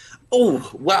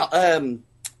 Oh, well,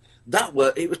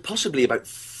 it was possibly about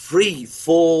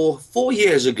 4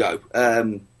 years ago.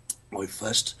 I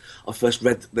first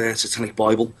read the Satanic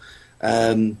Bible.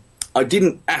 I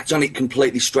didn't act on it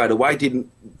completely straight away.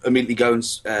 Didn't immediately go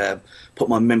and put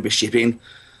my membership in.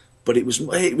 But it was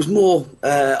more.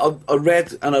 I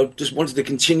read, and I just wanted to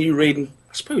continue reading.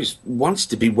 I suppose wanted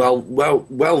to be well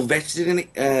vetted in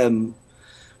it.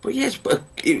 But yes,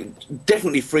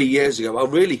 definitely 3 years ago. I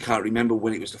really can't remember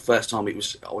when it was the first time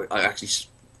I actually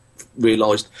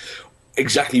realised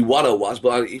exactly what I was.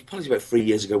 But it was probably about 3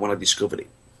 years ago when I discovered it.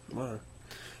 Wow.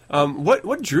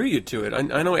 What drew you to it?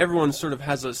 I know everyone sort of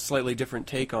has a slightly different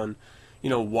take on,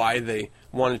 why they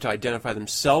wanted to identify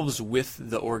themselves with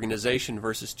the organization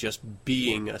versus just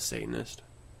being a Satanist.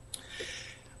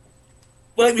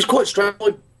 Well, it was quite strange.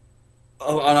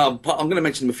 I'm going to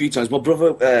mention him a few times. My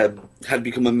brother had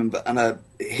become a member, and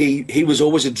he was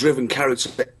always a driven character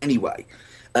anyway.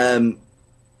 And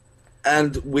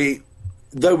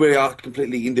though we are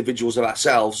completely individuals of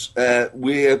ourselves,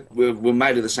 we're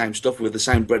made of the same stuff. We're the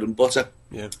same bread and butter.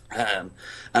 Yeah.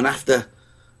 And after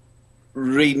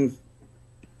reading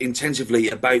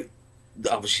intensively about,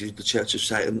 obviously, the Church of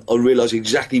Satan, I realised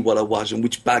exactly what I was and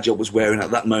which badge I was wearing at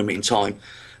that moment in time.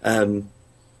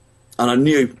 And I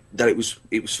knew that it was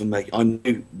for me. I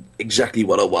knew exactly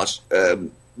what I was.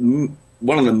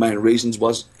 One of the main reasons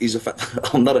is the fact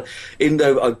that I'm not even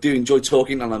though I do enjoy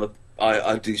talking and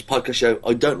I do this podcast show,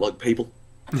 I don't like people.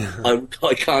 I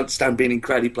can't stand being in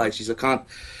crowded places. I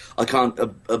can't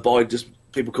abide just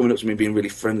people coming up to me being really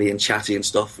friendly and chatty and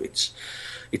stuff. It's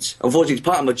unfortunately it's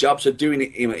part of my job. So doing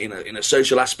it in a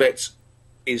social aspect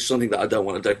is something that I don't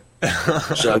want to do.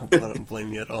 So I don't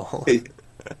blame you at all.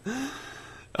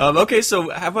 Okay, so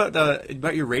how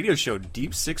about your radio show,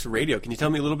 Deep Six Radio? Can you tell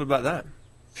me a little bit about that?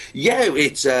 Yeah,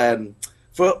 it's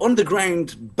for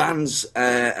underground bands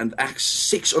and acts.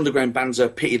 6 underground bands are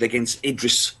pitted against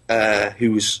Idris,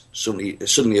 who was suddenly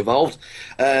evolved.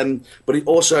 But it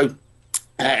also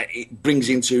it brings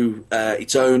into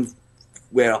its own,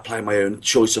 where I play my own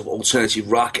choice of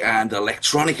alternative rock and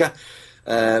electronica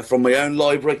from my own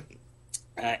library.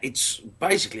 It's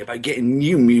basically about getting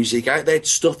new music out there,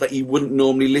 stuff that you wouldn't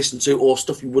normally listen to or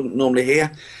stuff you wouldn't normally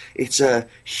hear. It's a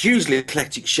hugely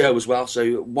eclectic show as well.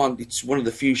 So it's one of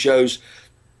the few shows,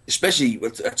 especially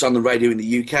it's on the radio in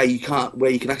the UK,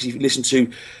 where you can actually listen to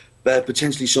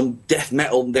potentially some death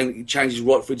metal, and then it changes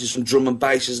right through to some drum and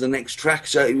bass as the next track.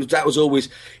 So it was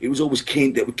always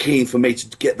keen for me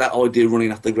to get that idea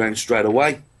running off the ground straight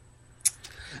away.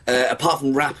 Apart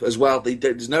from rap as well,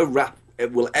 there's no rap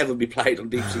it will ever be played on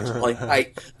Deep Six. I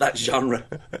hate that genre.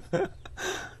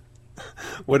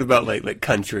 What about like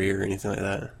country or anything like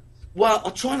that? Well, I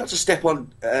try not to step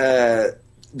on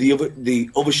the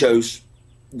other shows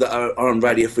that are on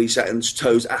Radio Free Saturn's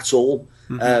toes at all.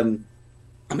 Mm-hmm.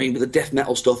 I mean, with the death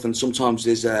metal stuff, and sometimes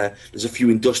there's a few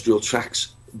industrial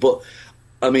tracks, but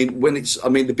I mean,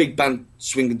 the big band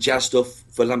swing and jazz stuff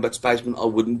for Lambert's Basement, I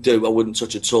wouldn't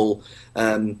touch at all.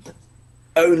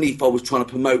 Only if I was trying to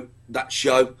promote that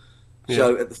show.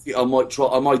 Yeah. So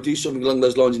I might do something along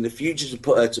those lines in the future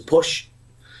to push,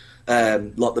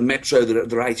 like the Metro, the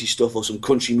 80s stuff, or some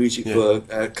country music for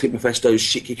Clip Mephisto's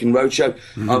Shit Kicking Roadshow.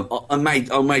 Mm-hmm.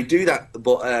 I may do that,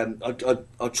 but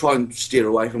I try and steer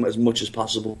away from it as much as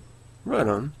possible. Right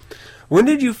on. When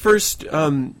did you first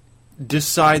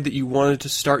decide that you wanted to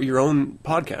start your own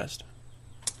podcast?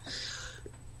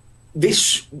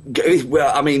 It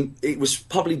was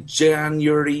probably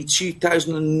January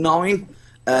 2009.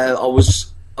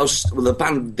 The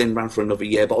band then ran for another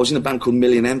year, but I was in a band called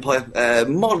Million Empire,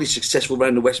 mildly successful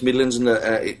around the West Midlands and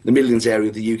the Midlands area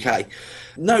of the UK.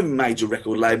 No major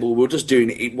record label. We were just doing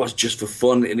it. It was just for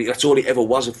fun, and that's all it ever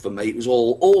was for me. It was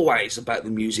always about the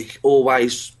music,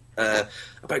 always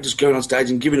about just going on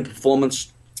stage and giving a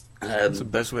performance. That's the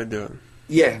best way to do it.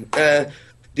 Yeah.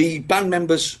 The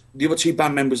other two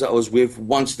band members that I was with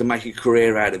wanted to make a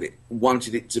career out of it,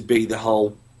 wanted it to be the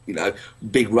whole,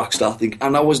 big rock star thing.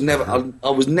 And I was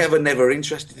never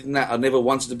interested in that. I never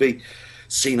wanted to be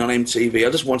seen on MTV.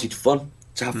 I just wanted fun,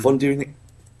 to have fun doing it.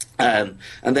 And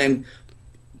then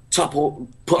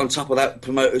put on top of that,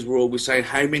 promoters were always saying,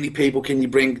 how many people can you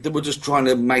bring? They were just trying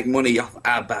to make money off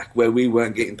our back where we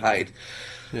weren't getting paid.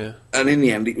 Yeah. And in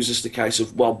the end, it was just a case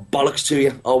of, well, bollocks to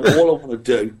you. All I want to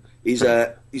do is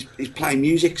play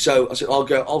music. So I said,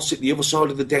 I'll sit the other side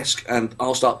of the desk and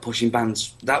I'll start pushing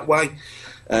bands that way.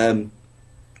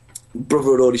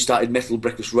 Brother had already started Metal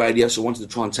Breakfast Radio, so I wanted to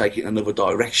try and take it in another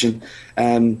direction.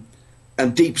 And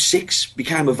Deep Six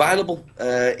became available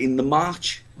in the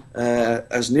March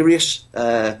as Nereus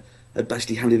had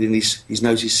basically handed in his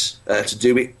notice to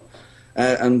do it.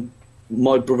 And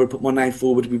my brother put my name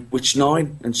forward with Witch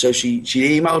 9, and so she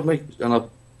emailed me, and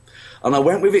I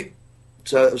went with it.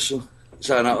 So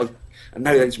now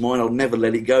that it's mine, I'll never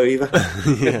let it go either.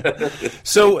 Yeah.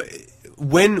 So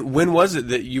when was it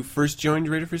that you first joined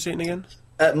Radio Free Satan again?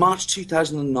 March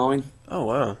 2009. Oh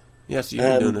wow! Yeah, so you've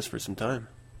been doing this for some time.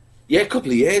 Yeah, a couple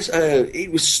of years.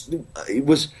 It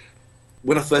was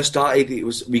when I first started.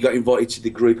 We got invited to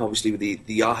the group, obviously with the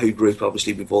Yahoo group,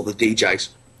 obviously with all the DJs,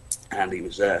 and it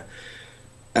was.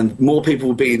 And more people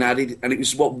were being added, and it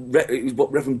was what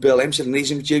Reverend Bill M said in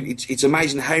his interview. It's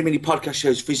amazing how many podcast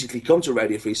shows physically come to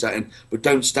Radio Free Satan, but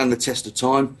don't stand the test of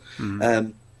time.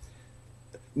 Mm-hmm.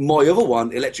 My other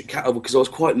one, Electric Cattle, because I was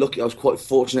quite lucky, I was quite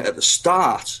fortunate at the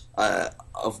start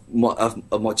of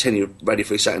my tenure at Radio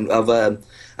Free Satan of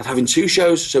having two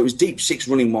shows. So it was Deep Six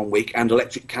running one week and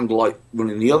Electric Candlelight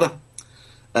running the other.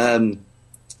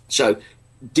 So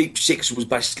Deep Six was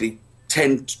basically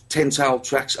 10 tile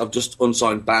tracks of just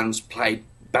unsigned bands played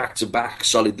back to back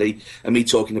solidly, and me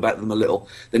talking about them a little.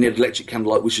 Then you had Electric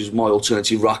Candlelight, which was my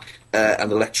alternative rock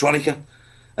and electronica.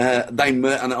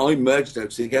 I merged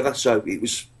those together, so it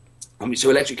was. So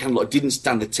Electric Candlelight didn't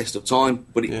stand the test of time,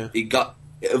 but it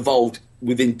evolved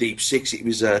within Deep Six. It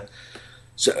was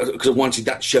because I wanted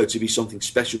that show to be something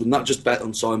special, not just about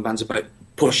unsigned bands, about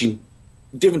pushing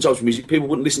different types of music people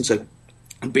wouldn't listen to,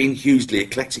 and being hugely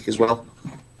eclectic as well.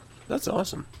 That's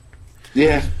awesome.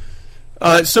 Yeah.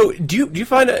 So do you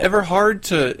find it ever hard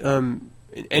to?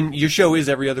 And your show is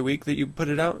every other week that you put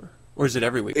it out, or is it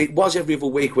every week? It was every other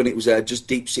week when it was just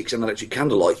Deep Six and Electric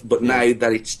Candlelight, but now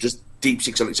that it's just Deep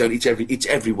Six on its own, it's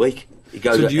every week. It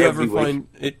goes. So do you ever week. Find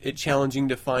it challenging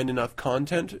to find enough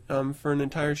content for an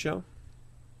entire show?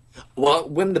 Well,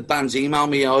 when the bands email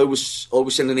me, I always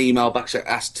send an email back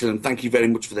to them, thank you very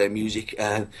much for their music.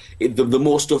 The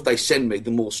more stuff they send me,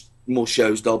 the more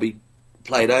shows they'll be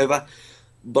played over.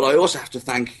 But I also have to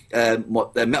thank their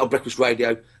Metal Breakfast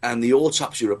Radio and the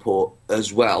Autopsy Report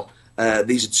as well.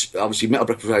 These are obviously Metal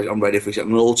Breakfast Radio on Radio Free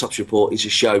Satan, and Autopsy Report is a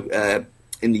show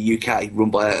in the UK run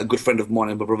by a good friend of mine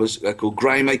and my brother's called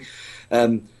Graeme.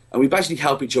 And we basically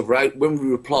help each other out. When we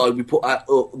reply, we put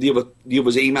the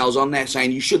others' emails on there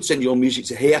saying you should send your music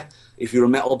to here if you're a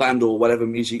metal band or whatever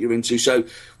music you're into. So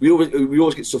we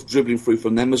always get stuff dribbling through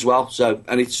from them as well. So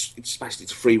and it's basically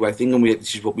a freeway thing, and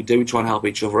this is what we do. We try and help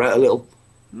each other out a little.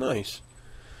 Nice.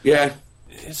 Yeah.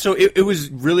 So it was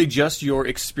really just your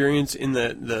experience in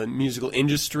the musical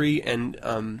industry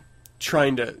and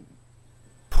trying to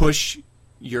push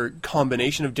your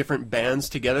combination of different bands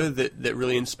together that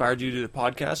really inspired you to the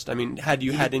podcast? I mean, had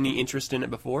you had any interest in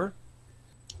it before?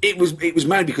 It was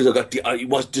mainly because I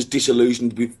was just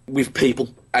disillusioned with people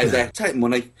out there taking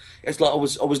money. It's like I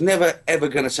was never ever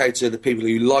going to say to the people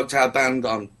who liked our band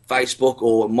on Facebook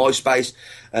or MySpace,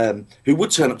 who would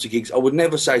turn up to gigs, I would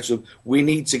never say to them, we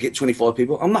need to get 25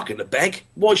 people. I'm not going to beg.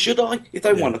 Why should I? If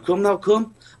they want to come, they'll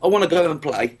come. I want to go and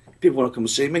play. People want to come and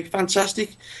see me.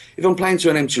 Fantastic. If I'm playing to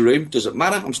an empty room, doesn't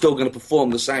matter. I'm still going to perform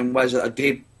the same ways that I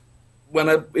did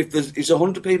if there's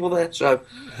 100 people there. So,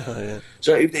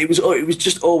 so it was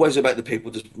just always about the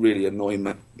people just really annoying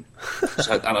me.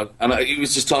 So, it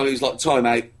was just time. It was like time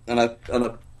out, and I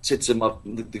said to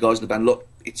the guys in the band, look,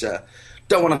 it's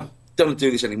don't want to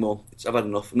do this anymore. I've had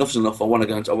enough. Enough's enough. I want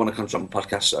to come on a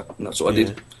podcast. So that's what I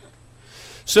did.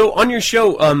 So on your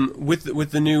show,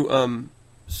 with the new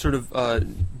sort of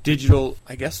digital,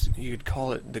 I guess you could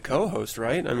call it the co-host,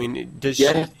 right? I mean,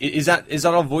 is that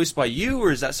all voiced by you,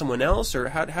 or is that someone else, or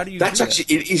how do you? That's do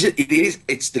actually that? it is.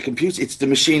 It's the computer. It's the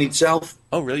machine itself.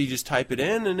 Oh, really? You just type it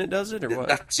in and it does it, or what?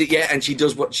 That's it. Yeah, and she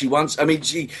does what she wants. I mean,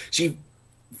 she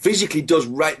physically does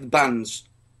rate the bands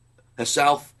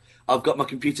herself. I've got my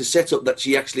computer set up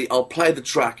that I'll play the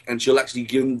track and she'll actually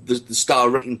give them the star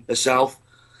rating herself.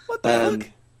 What the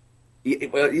heck?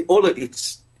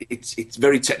 It's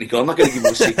very technical. I'm not going to give you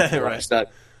a secret. Right.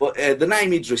 But the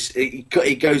name Idris,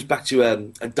 it goes back to a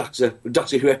Doctor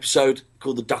Who episode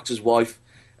called The Doctor's Wife,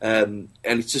 and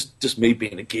it's just me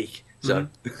being a geek. So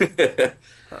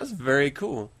That's very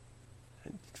cool.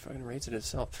 It fucking rates it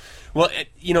itself. Well,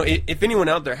 if anyone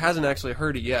out there hasn't actually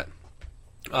heard it yet,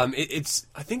 I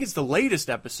think it's the latest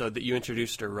episode that you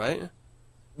introduced her, right?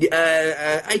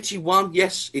 81,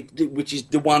 yes, which is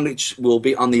the one which will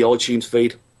be on the iTunes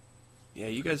feed. Yeah,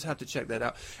 you guys have to check that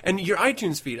out. And your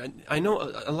iTunes feed, I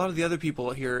know a lot of the other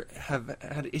people here have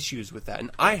had issues with that, and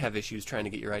I have issues trying to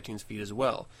get your iTunes feed as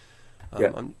well.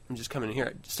 I'm just coming in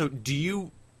here. So do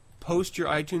you post your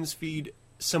iTunes feed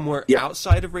somewhere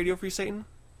outside of Radio Free Satan?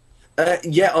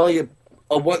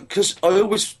 Because I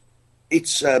always...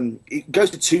 it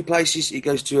goes to two places. It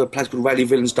goes to a place called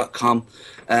RadioVillains.com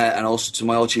and also to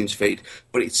my iTunes feed.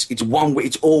 But it's 1 week.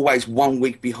 It's always 1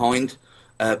 week behind.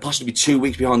 Possibly 2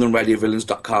 weeks behind on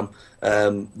RadioVillains.com,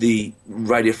 the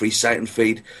Radio Free Satan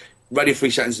feed. Radio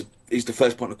Free Satan is the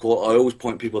first point of call. I always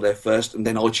point people there first, and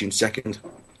then iTunes second.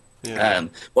 Yeah.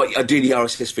 But I do the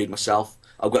RSS feed myself.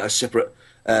 I've got a separate...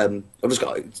 I've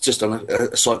just on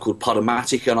a site called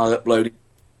Podomatic, and I upload it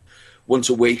once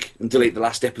a week and delete the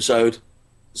last episode.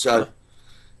 So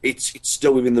it's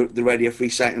still within the Radio Free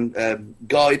Satan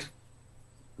guide,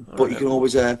 but you can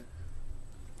always...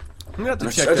 I'm gonna have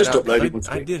to check that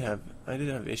out. I did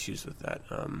have issues with that,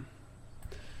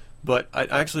 but I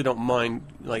actually don't mind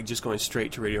just going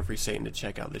straight to Radio Free Satan to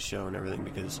check out the show and everything,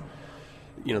 because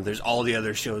there's all the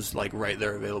other shows right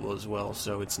there available as well.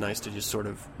 So it's nice to just sort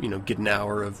of get an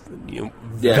hour of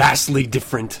vastly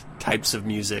different types of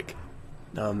music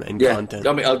and content.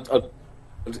 I mean,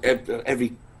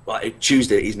 every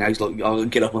Tuesday it is now. It's like I'll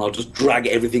get up and I'll just drag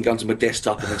everything onto my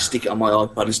desktop and then stick it on my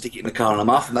iPad and stick it in the car and I'm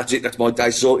off, and that's it. That's my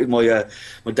day sorted. My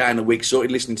day in the week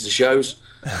sorted. Listening to the shows.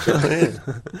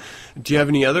 Do you have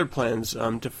any other plans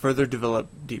to further develop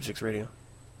Deep Six Radio?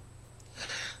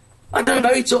 I don't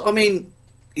know.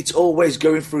 It's always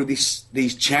going through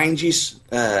these changes.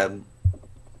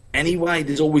 Anyway,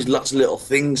 there's always lots of little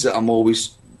things that I'm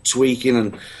always tweaking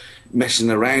and messing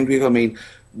around with. I mean,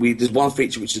 there's one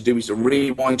feature which to do is a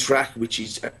rewind track, which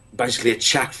is basically a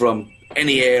track from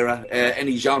any era,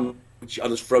 any genre, which I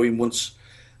just throw in once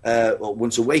a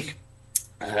week.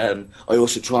 I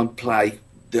also try and play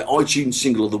the iTunes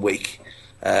single of the week,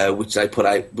 which they put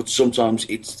out, but sometimes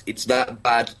it's that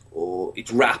bad or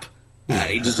it's rap.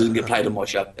 It just doesn't get played on my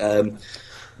show.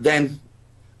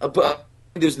 But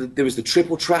there was the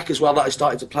triple track as well that I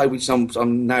started to play, which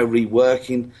I'm now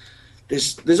reworking.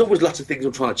 There's always lots of things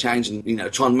I'm trying to change and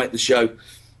try and make the show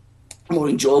more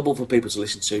enjoyable for people to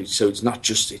listen to. So it's not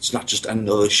just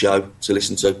another show to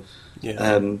listen to. But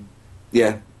I mean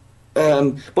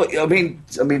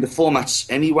the formats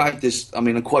anyway.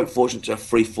 I'm quite fortunate to have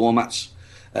 3 formats.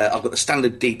 I've got the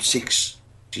standard Deep Six,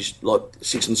 which is like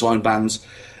 6 unsigned bands.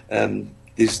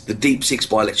 There's the Deep Six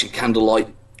by Electric Candlelight,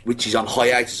 which is on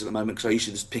hiatus at the moment because I used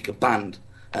to just pick a band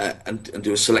and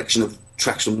do a selection of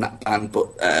tracks from that band, but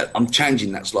I'm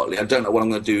changing that slightly. I don't know what I'm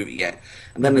going to do with it yet.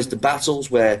 And then there's the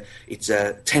Battles, where it's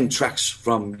 10 tracks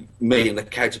from me and a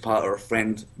counterpart or a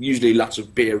friend, usually lots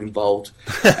of beer involved.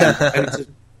 And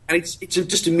it's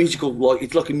just a musical,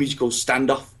 it's like a musical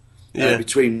standoff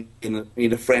between me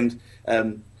and a friend.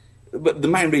 But the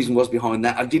main reason was behind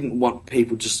that, I didn't want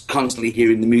people just constantly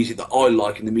hearing the music that I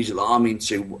like and the music that I'm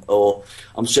into, or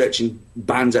I'm searching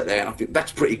bands out there and I think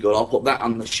that's pretty good, I'll put that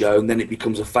on the show, and then it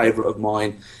becomes a favourite of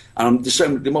mine. And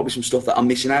there might be some stuff that I'm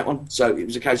missing out on. So it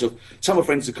was a case of tell my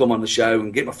friends to come on the show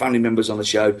and get my family members on the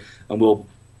show, and we'll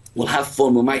have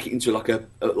fun. We'll make it into like a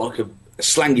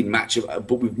slanging match,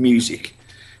 but with music.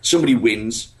 Somebody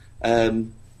wins. But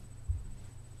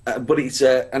it's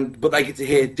but they get to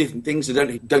hear different things.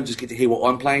 They don't just get to hear what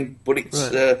I'm playing. But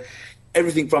it's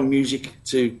everything from music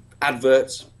to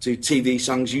adverts to TV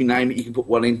songs. You name it, you can put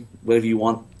one in wherever you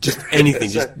want. Just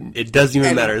anything. It doesn't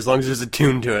even matter as long as there's a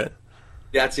tune to it.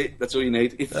 Yeah, that's it. That's all you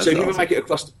need. If you ever make it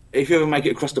across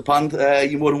the pond,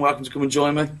 you're more than welcome to come and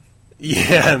join me.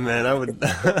 Yeah, man, I would.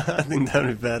 I think that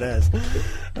would be badass.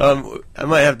 I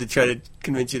might have to try to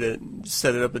convince you to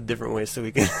set it up a different way so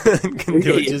we can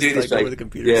do it just like over the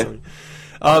computer.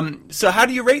 Yeah. So how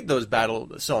do you rate those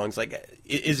battle songs? Like,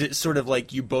 is it sort of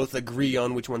like you both agree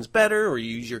on which one's better, or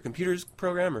you use your computer's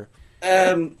program, or?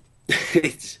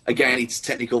 It's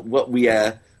technical. What we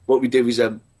do is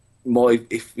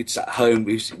if it's at home,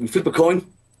 we flip a coin.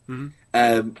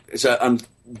 Mm-hmm.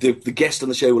 The guest on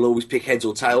the show will always pick heads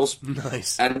or tails.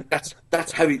 Nice. And that's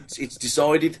how it's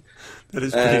decided. That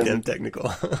is pretty damn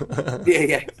technical.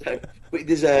 Yeah. So, but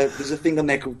there's a thing on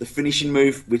there called the finishing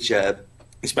move, which is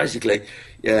basically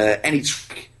any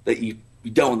track that you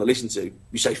don't want to listen to,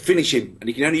 you say finish him, and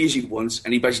you can only use it once,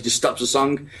 and he basically just stops the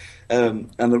song. And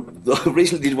the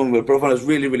recently did one with my brother, and I was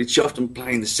really, really chuffed and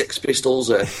playing the Sex Pistols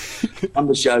on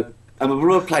the show. And my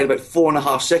brother played about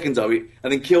 4.5 seconds of it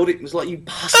and then killed it. And was like, you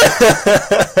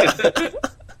bastard.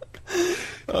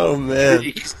 Oh, man.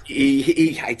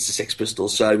 He hates the Sex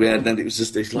Pistols. So, yeah, then it was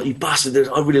just it's like, you bastard.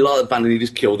 I really like the band, and he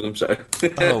just killed them. So.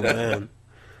 Oh, man.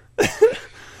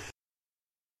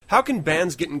 How can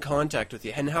bands get in contact with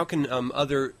you? And how can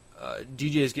other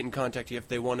DJs get in contact with you if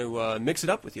they want to mix it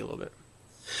up with you a little bit?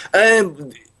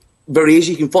 Very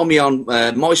easy. You can find me on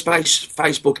MySpace,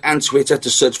 Facebook, and Twitter to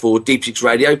search for Deep Six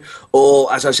Radio.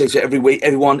 Or, as I say to every week,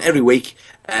 email me,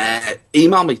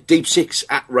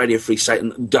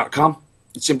 deep6@radiofreesatan.com.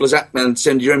 It's simple as that. And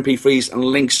send your MP3s and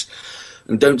links.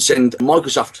 And don't send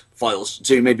Microsoft files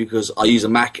to me because I use a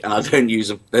Mac and I don't use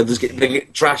them. They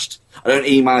get trashed. I don't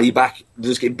email you back. They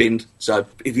just get binned. So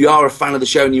if you are a fan of the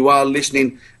show and you are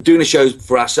listening, doing the shows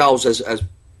for ourselves as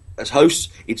hosts,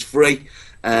 it's free.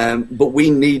 But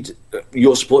we need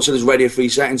your support. So there's Radio Free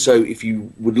Satan. So if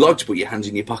you would like to put your hands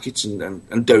in your pockets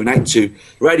and donate to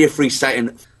Radio Free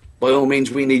Satan, by all means,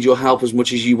 we need your help as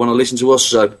much as you want to listen to us.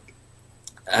 So,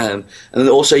 and then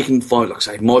also you can find, like I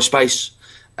say, MySpace,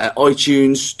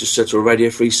 iTunes, just search for Radio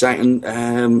Free Satan.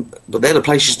 But they're the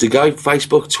places to go.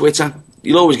 Facebook, Twitter.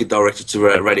 You'll always get directed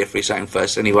to Radio Free Satan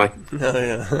first anyway.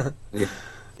 Oh, yeah.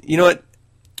 You know what?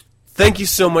 Thank you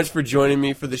so much for joining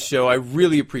me for the show. I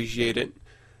really appreciate it.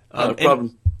 No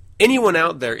problem. Anyone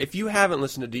out there, if you haven't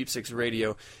listened to Deep Six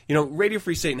Radio, Radio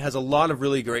Free Satan has a lot of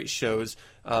really great shows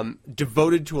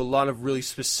devoted to a lot of really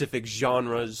specific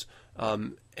genres,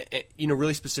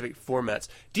 really specific formats.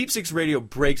 Deep Six Radio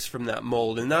breaks from that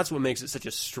mold, and that's what makes it such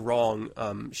a strong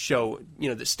show,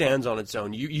 that stands on its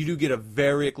own. You do get a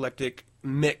very eclectic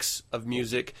mix of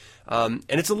music, and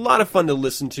it's a lot of fun to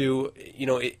listen to.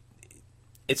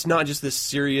 It's not just this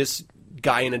serious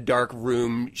guy in a dark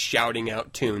room shouting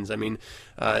out tunes. I mean,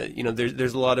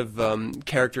 there's a lot of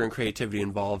character and creativity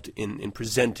involved in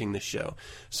presenting the show.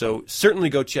 So certainly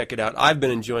go check it out. I've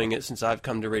been enjoying it since I've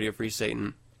come to Radio Free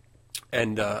Satan,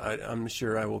 and I'm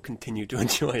sure I will continue to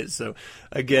enjoy it. So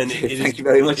again, thank you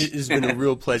very much. It has been a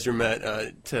real pleasure,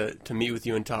 Matt, to meet with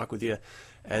you and talk with you.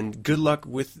 And good luck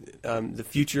with the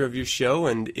future of your show.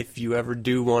 And if you ever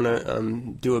do want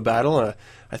to do a battle,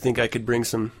 I think I could bring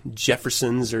some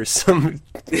Jeffersons or some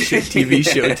TV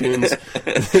show tunes.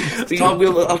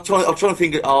 I'll try to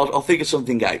think. I'll figure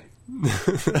something out.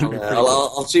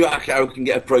 I'll see how I can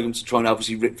get a program to try and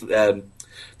obviously rip the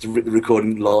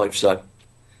recording live. So,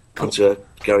 cool.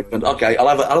 Gary. Okay, I'll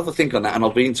have a think on that, and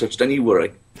I'll be in touch. Don't you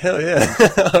worry. Hell yeah!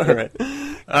 All right.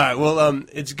 Well,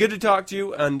 it's good to talk to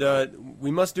you, and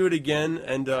we must do it again.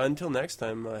 And until next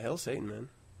time, hail Satan, man.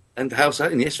 And hail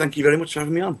Satan, yes. Thank you very much for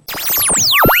having me on.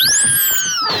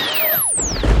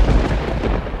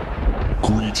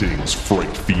 Greetings,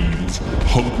 fright fiends.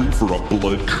 Hungry for a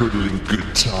blood-curdling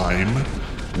good time?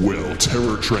 Well,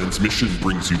 Terror Transmission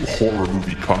brings you horror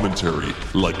movie commentary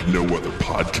like no other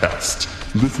podcast.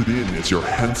 Listen in as your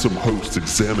handsome hosts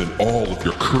examine all of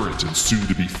your current and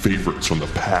soon-to-be favorites from the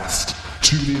past.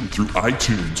 Tune in through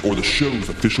iTunes or the show's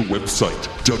official website,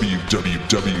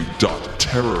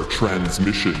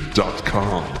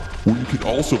 www.terrortransmission.com. where you can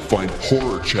also find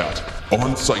horror chat,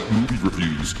 on-site movie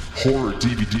reviews, horror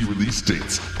DVD release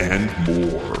dates, and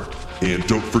more. And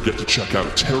don't forget to check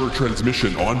out Terror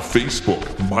Transmission on Facebook,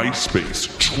 MySpace,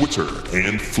 Twitter,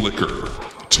 and Flickr.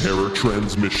 Terror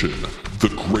Transmission, the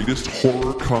greatest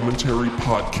horror commentary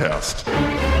podcast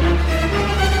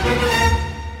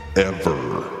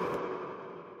ever.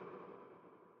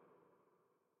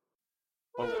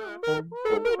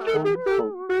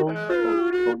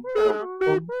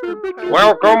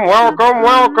 Welcome, welcome,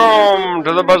 welcome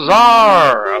to the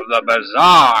Bazaar of the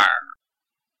Bazaar.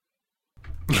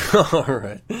 All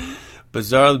right.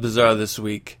 Bazaar of the Bazaar this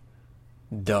week,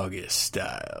 doggy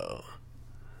style.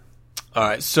 All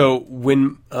right, so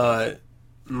when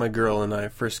my girl and I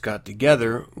first got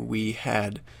together, we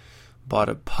had bought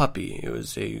a puppy. It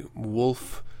was a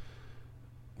wolf,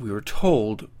 we were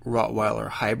told, Rottweiler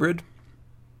hybrid.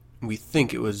 We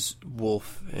think it was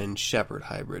wolf and shepherd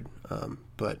hybrid,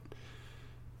 but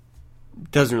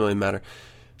it doesn't really matter.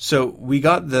 So we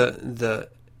got the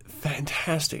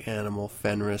fantastic animal,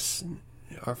 Fenris,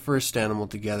 our first animal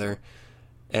together,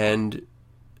 and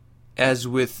as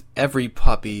with every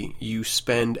puppy, you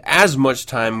spend as much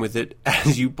time with it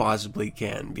as you possibly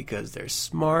can because they're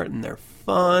smart and they're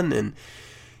fun. And,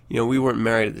 we weren't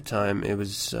married at the time. It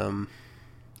was,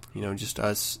 just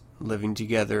us living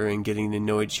together and getting to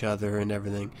know each other and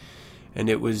everything. And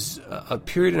it was a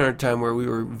period in our time where we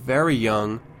were very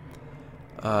young,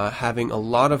 having a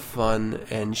lot of fun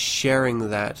and sharing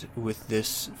that with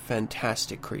this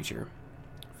fantastic creature,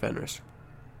 Fenris.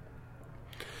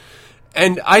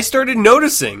 And I started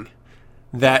noticing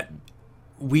that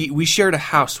we shared a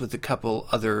house with a couple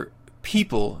other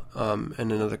people and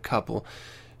another couple.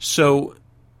 So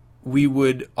we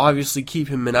would obviously keep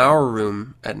him in our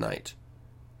room at night.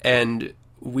 And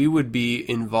we would be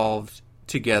involved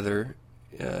together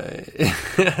in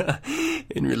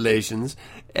relations.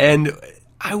 And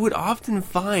I would often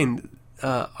find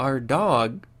our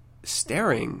dog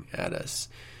staring at us.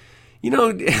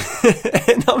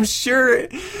 And I'm sure,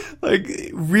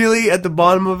 really at the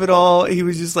bottom of it all, he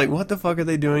was just like, what the fuck are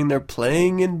they doing? They're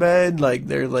playing in bed?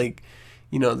 They're they're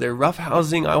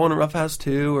roughhousing. I want to roughhouse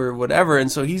too, or whatever.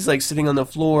 And so he's sitting on the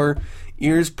floor,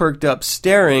 ears perked up,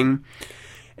 staring.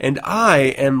 And I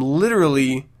am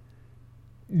literally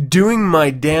doing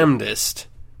my damnedest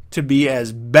to be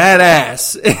as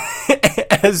badass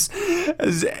as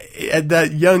at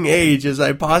that young age as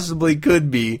I possibly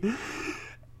could be.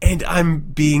 And I'm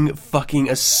being fucking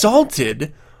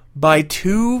assaulted by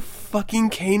two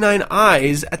fucking canine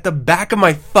eyes at the back of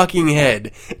my fucking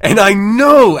head. And I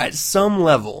know at some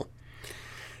level,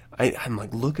 I'm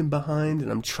looking behind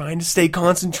and I'm trying to stay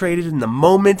concentrated in the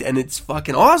moment, and it's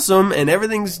fucking awesome and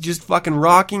everything's just fucking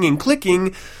rocking and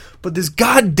clicking. But this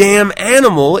goddamn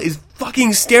animal is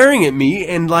fucking staring at me,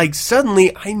 and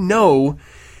suddenly I know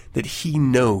that he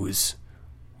knows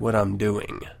what I'm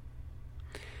doing.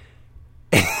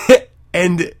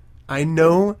 And I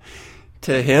know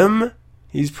to him,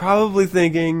 he's probably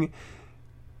thinking,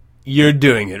 you're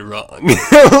doing it wrong.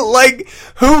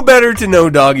 Who better to know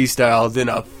doggy style than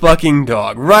a fucking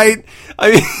dog, right?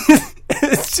 I mean,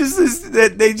 it's just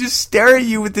that they just stare at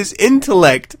you with this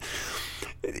intellect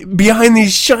behind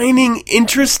these shining,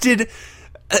 interested,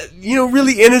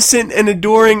 really innocent and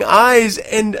adoring eyes,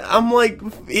 and I'm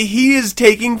he is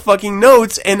taking fucking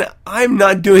notes, and I'm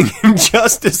not doing him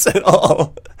justice at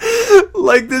all.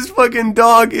 This fucking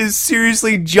dog is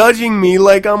seriously judging me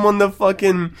like I'm on the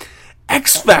fucking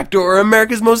X Factor or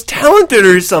America's Most Talented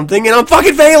or something, and I'm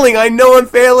fucking failing. I know I'm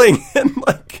failing, and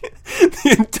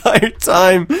the entire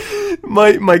time,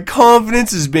 my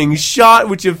confidence is being shot,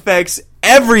 which affects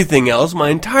everything else. My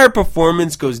entire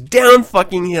performance goes down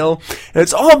fucking hill, and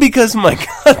it's all because my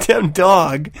goddamn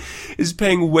dog is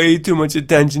paying way too much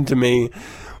attention to me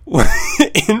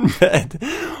in bed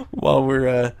while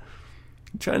we're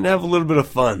trying to have a little bit of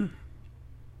fun.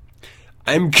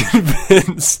 I'm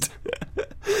convinced,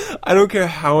 I don't care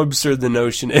how absurd the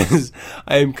notion is,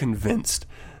 I am convinced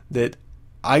that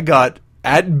I got,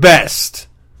 at best,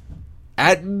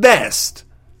 a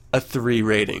 3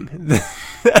 rating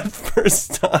that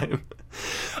first time.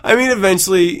 I mean,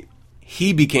 eventually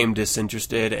he became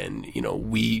disinterested, and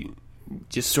we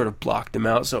just sort of blocked him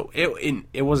out. So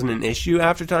it wasn't an issue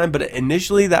after time, but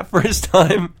initially that first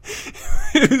time,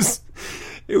 it was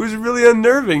really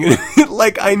unnerving.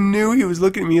 I knew he was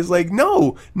looking at me. He's like,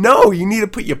 no, you need to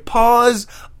put your paws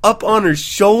up on her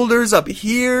shoulders, up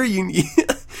here. You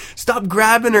stop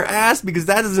grabbing her ass because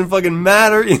that doesn't fucking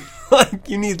matter.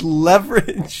 You need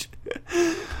leverage.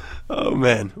 Oh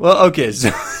man. Well, okay.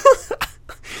 So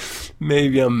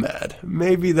Maybe I'm mad.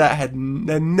 Maybe that had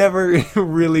never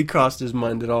really crossed his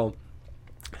mind at all.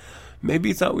 Maybe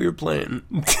he thought we were playing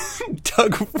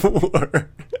tug of war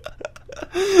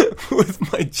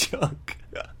with my junk.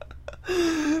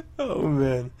 Oh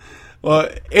man. Well,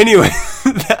 anyway,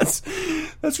 that's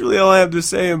really all I have to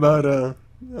say about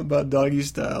Doggy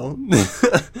Style.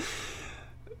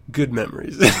 Good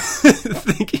memories.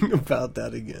 Thinking about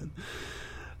that again.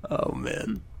 Oh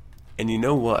man. And you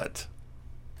know what?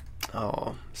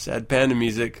 Oh, sad panda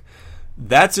music.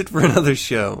 That's it for another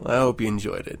show. I hope you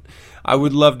enjoyed it. I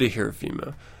would love to hear from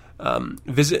you.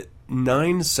 Visit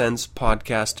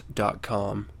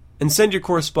 9centspodcast.com and send your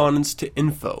correspondence to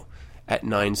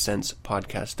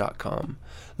info@9centspodcast.com.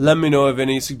 Let me know of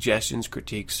any suggestions,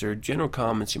 critiques, or general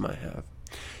comments you might have.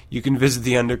 You can visit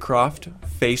the Undercroft,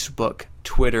 Facebook,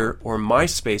 Twitter, or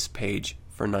MySpace page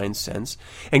for 9 cents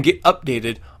and get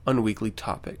updated on weekly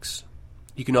topics.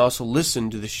 You can also listen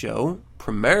to the show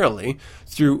primarily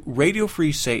through Radio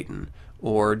Free Satan,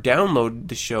 or download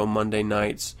the show Monday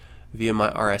nights via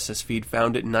my RSS feed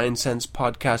found at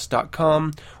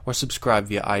 9centspodcast.com, or subscribe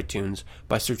via iTunes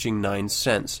by searching 9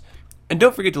 cents. And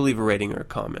don't forget to leave a rating or a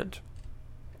comment.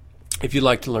 If you'd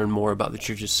like to learn more about the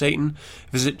Church of Satan,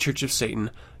 visit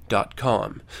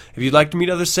churchofsatan.com. If you'd like to meet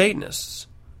other Satanists,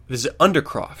 visit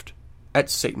Undercroft at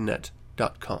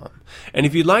satanet.com. And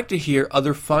if you'd like to hear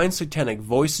other fine satanic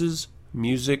voices,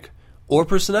 music, or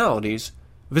personalities,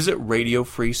 visit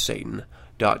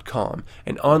RadioFreeSatan.com,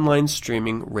 an online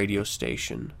streaming radio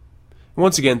station.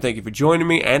 Once again, thank you for joining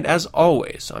me, and as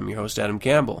always, I'm your host, Adam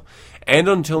Campbell. And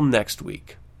until next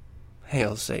week,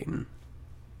 hail Satan.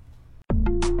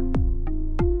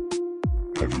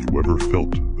 Have you ever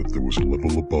felt that there was a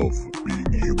level above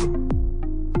being human?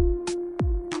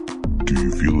 Do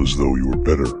you feel as though you are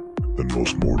better than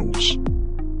most mortals?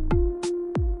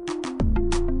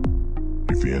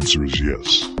 If the answer is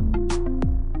yes,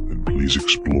 then please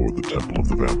explore the Temple of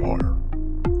the Vampire.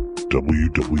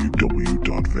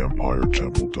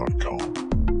 www.vampiretemple.com.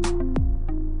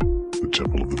 The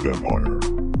Temple of the Vampire.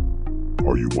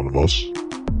 Are you one of us?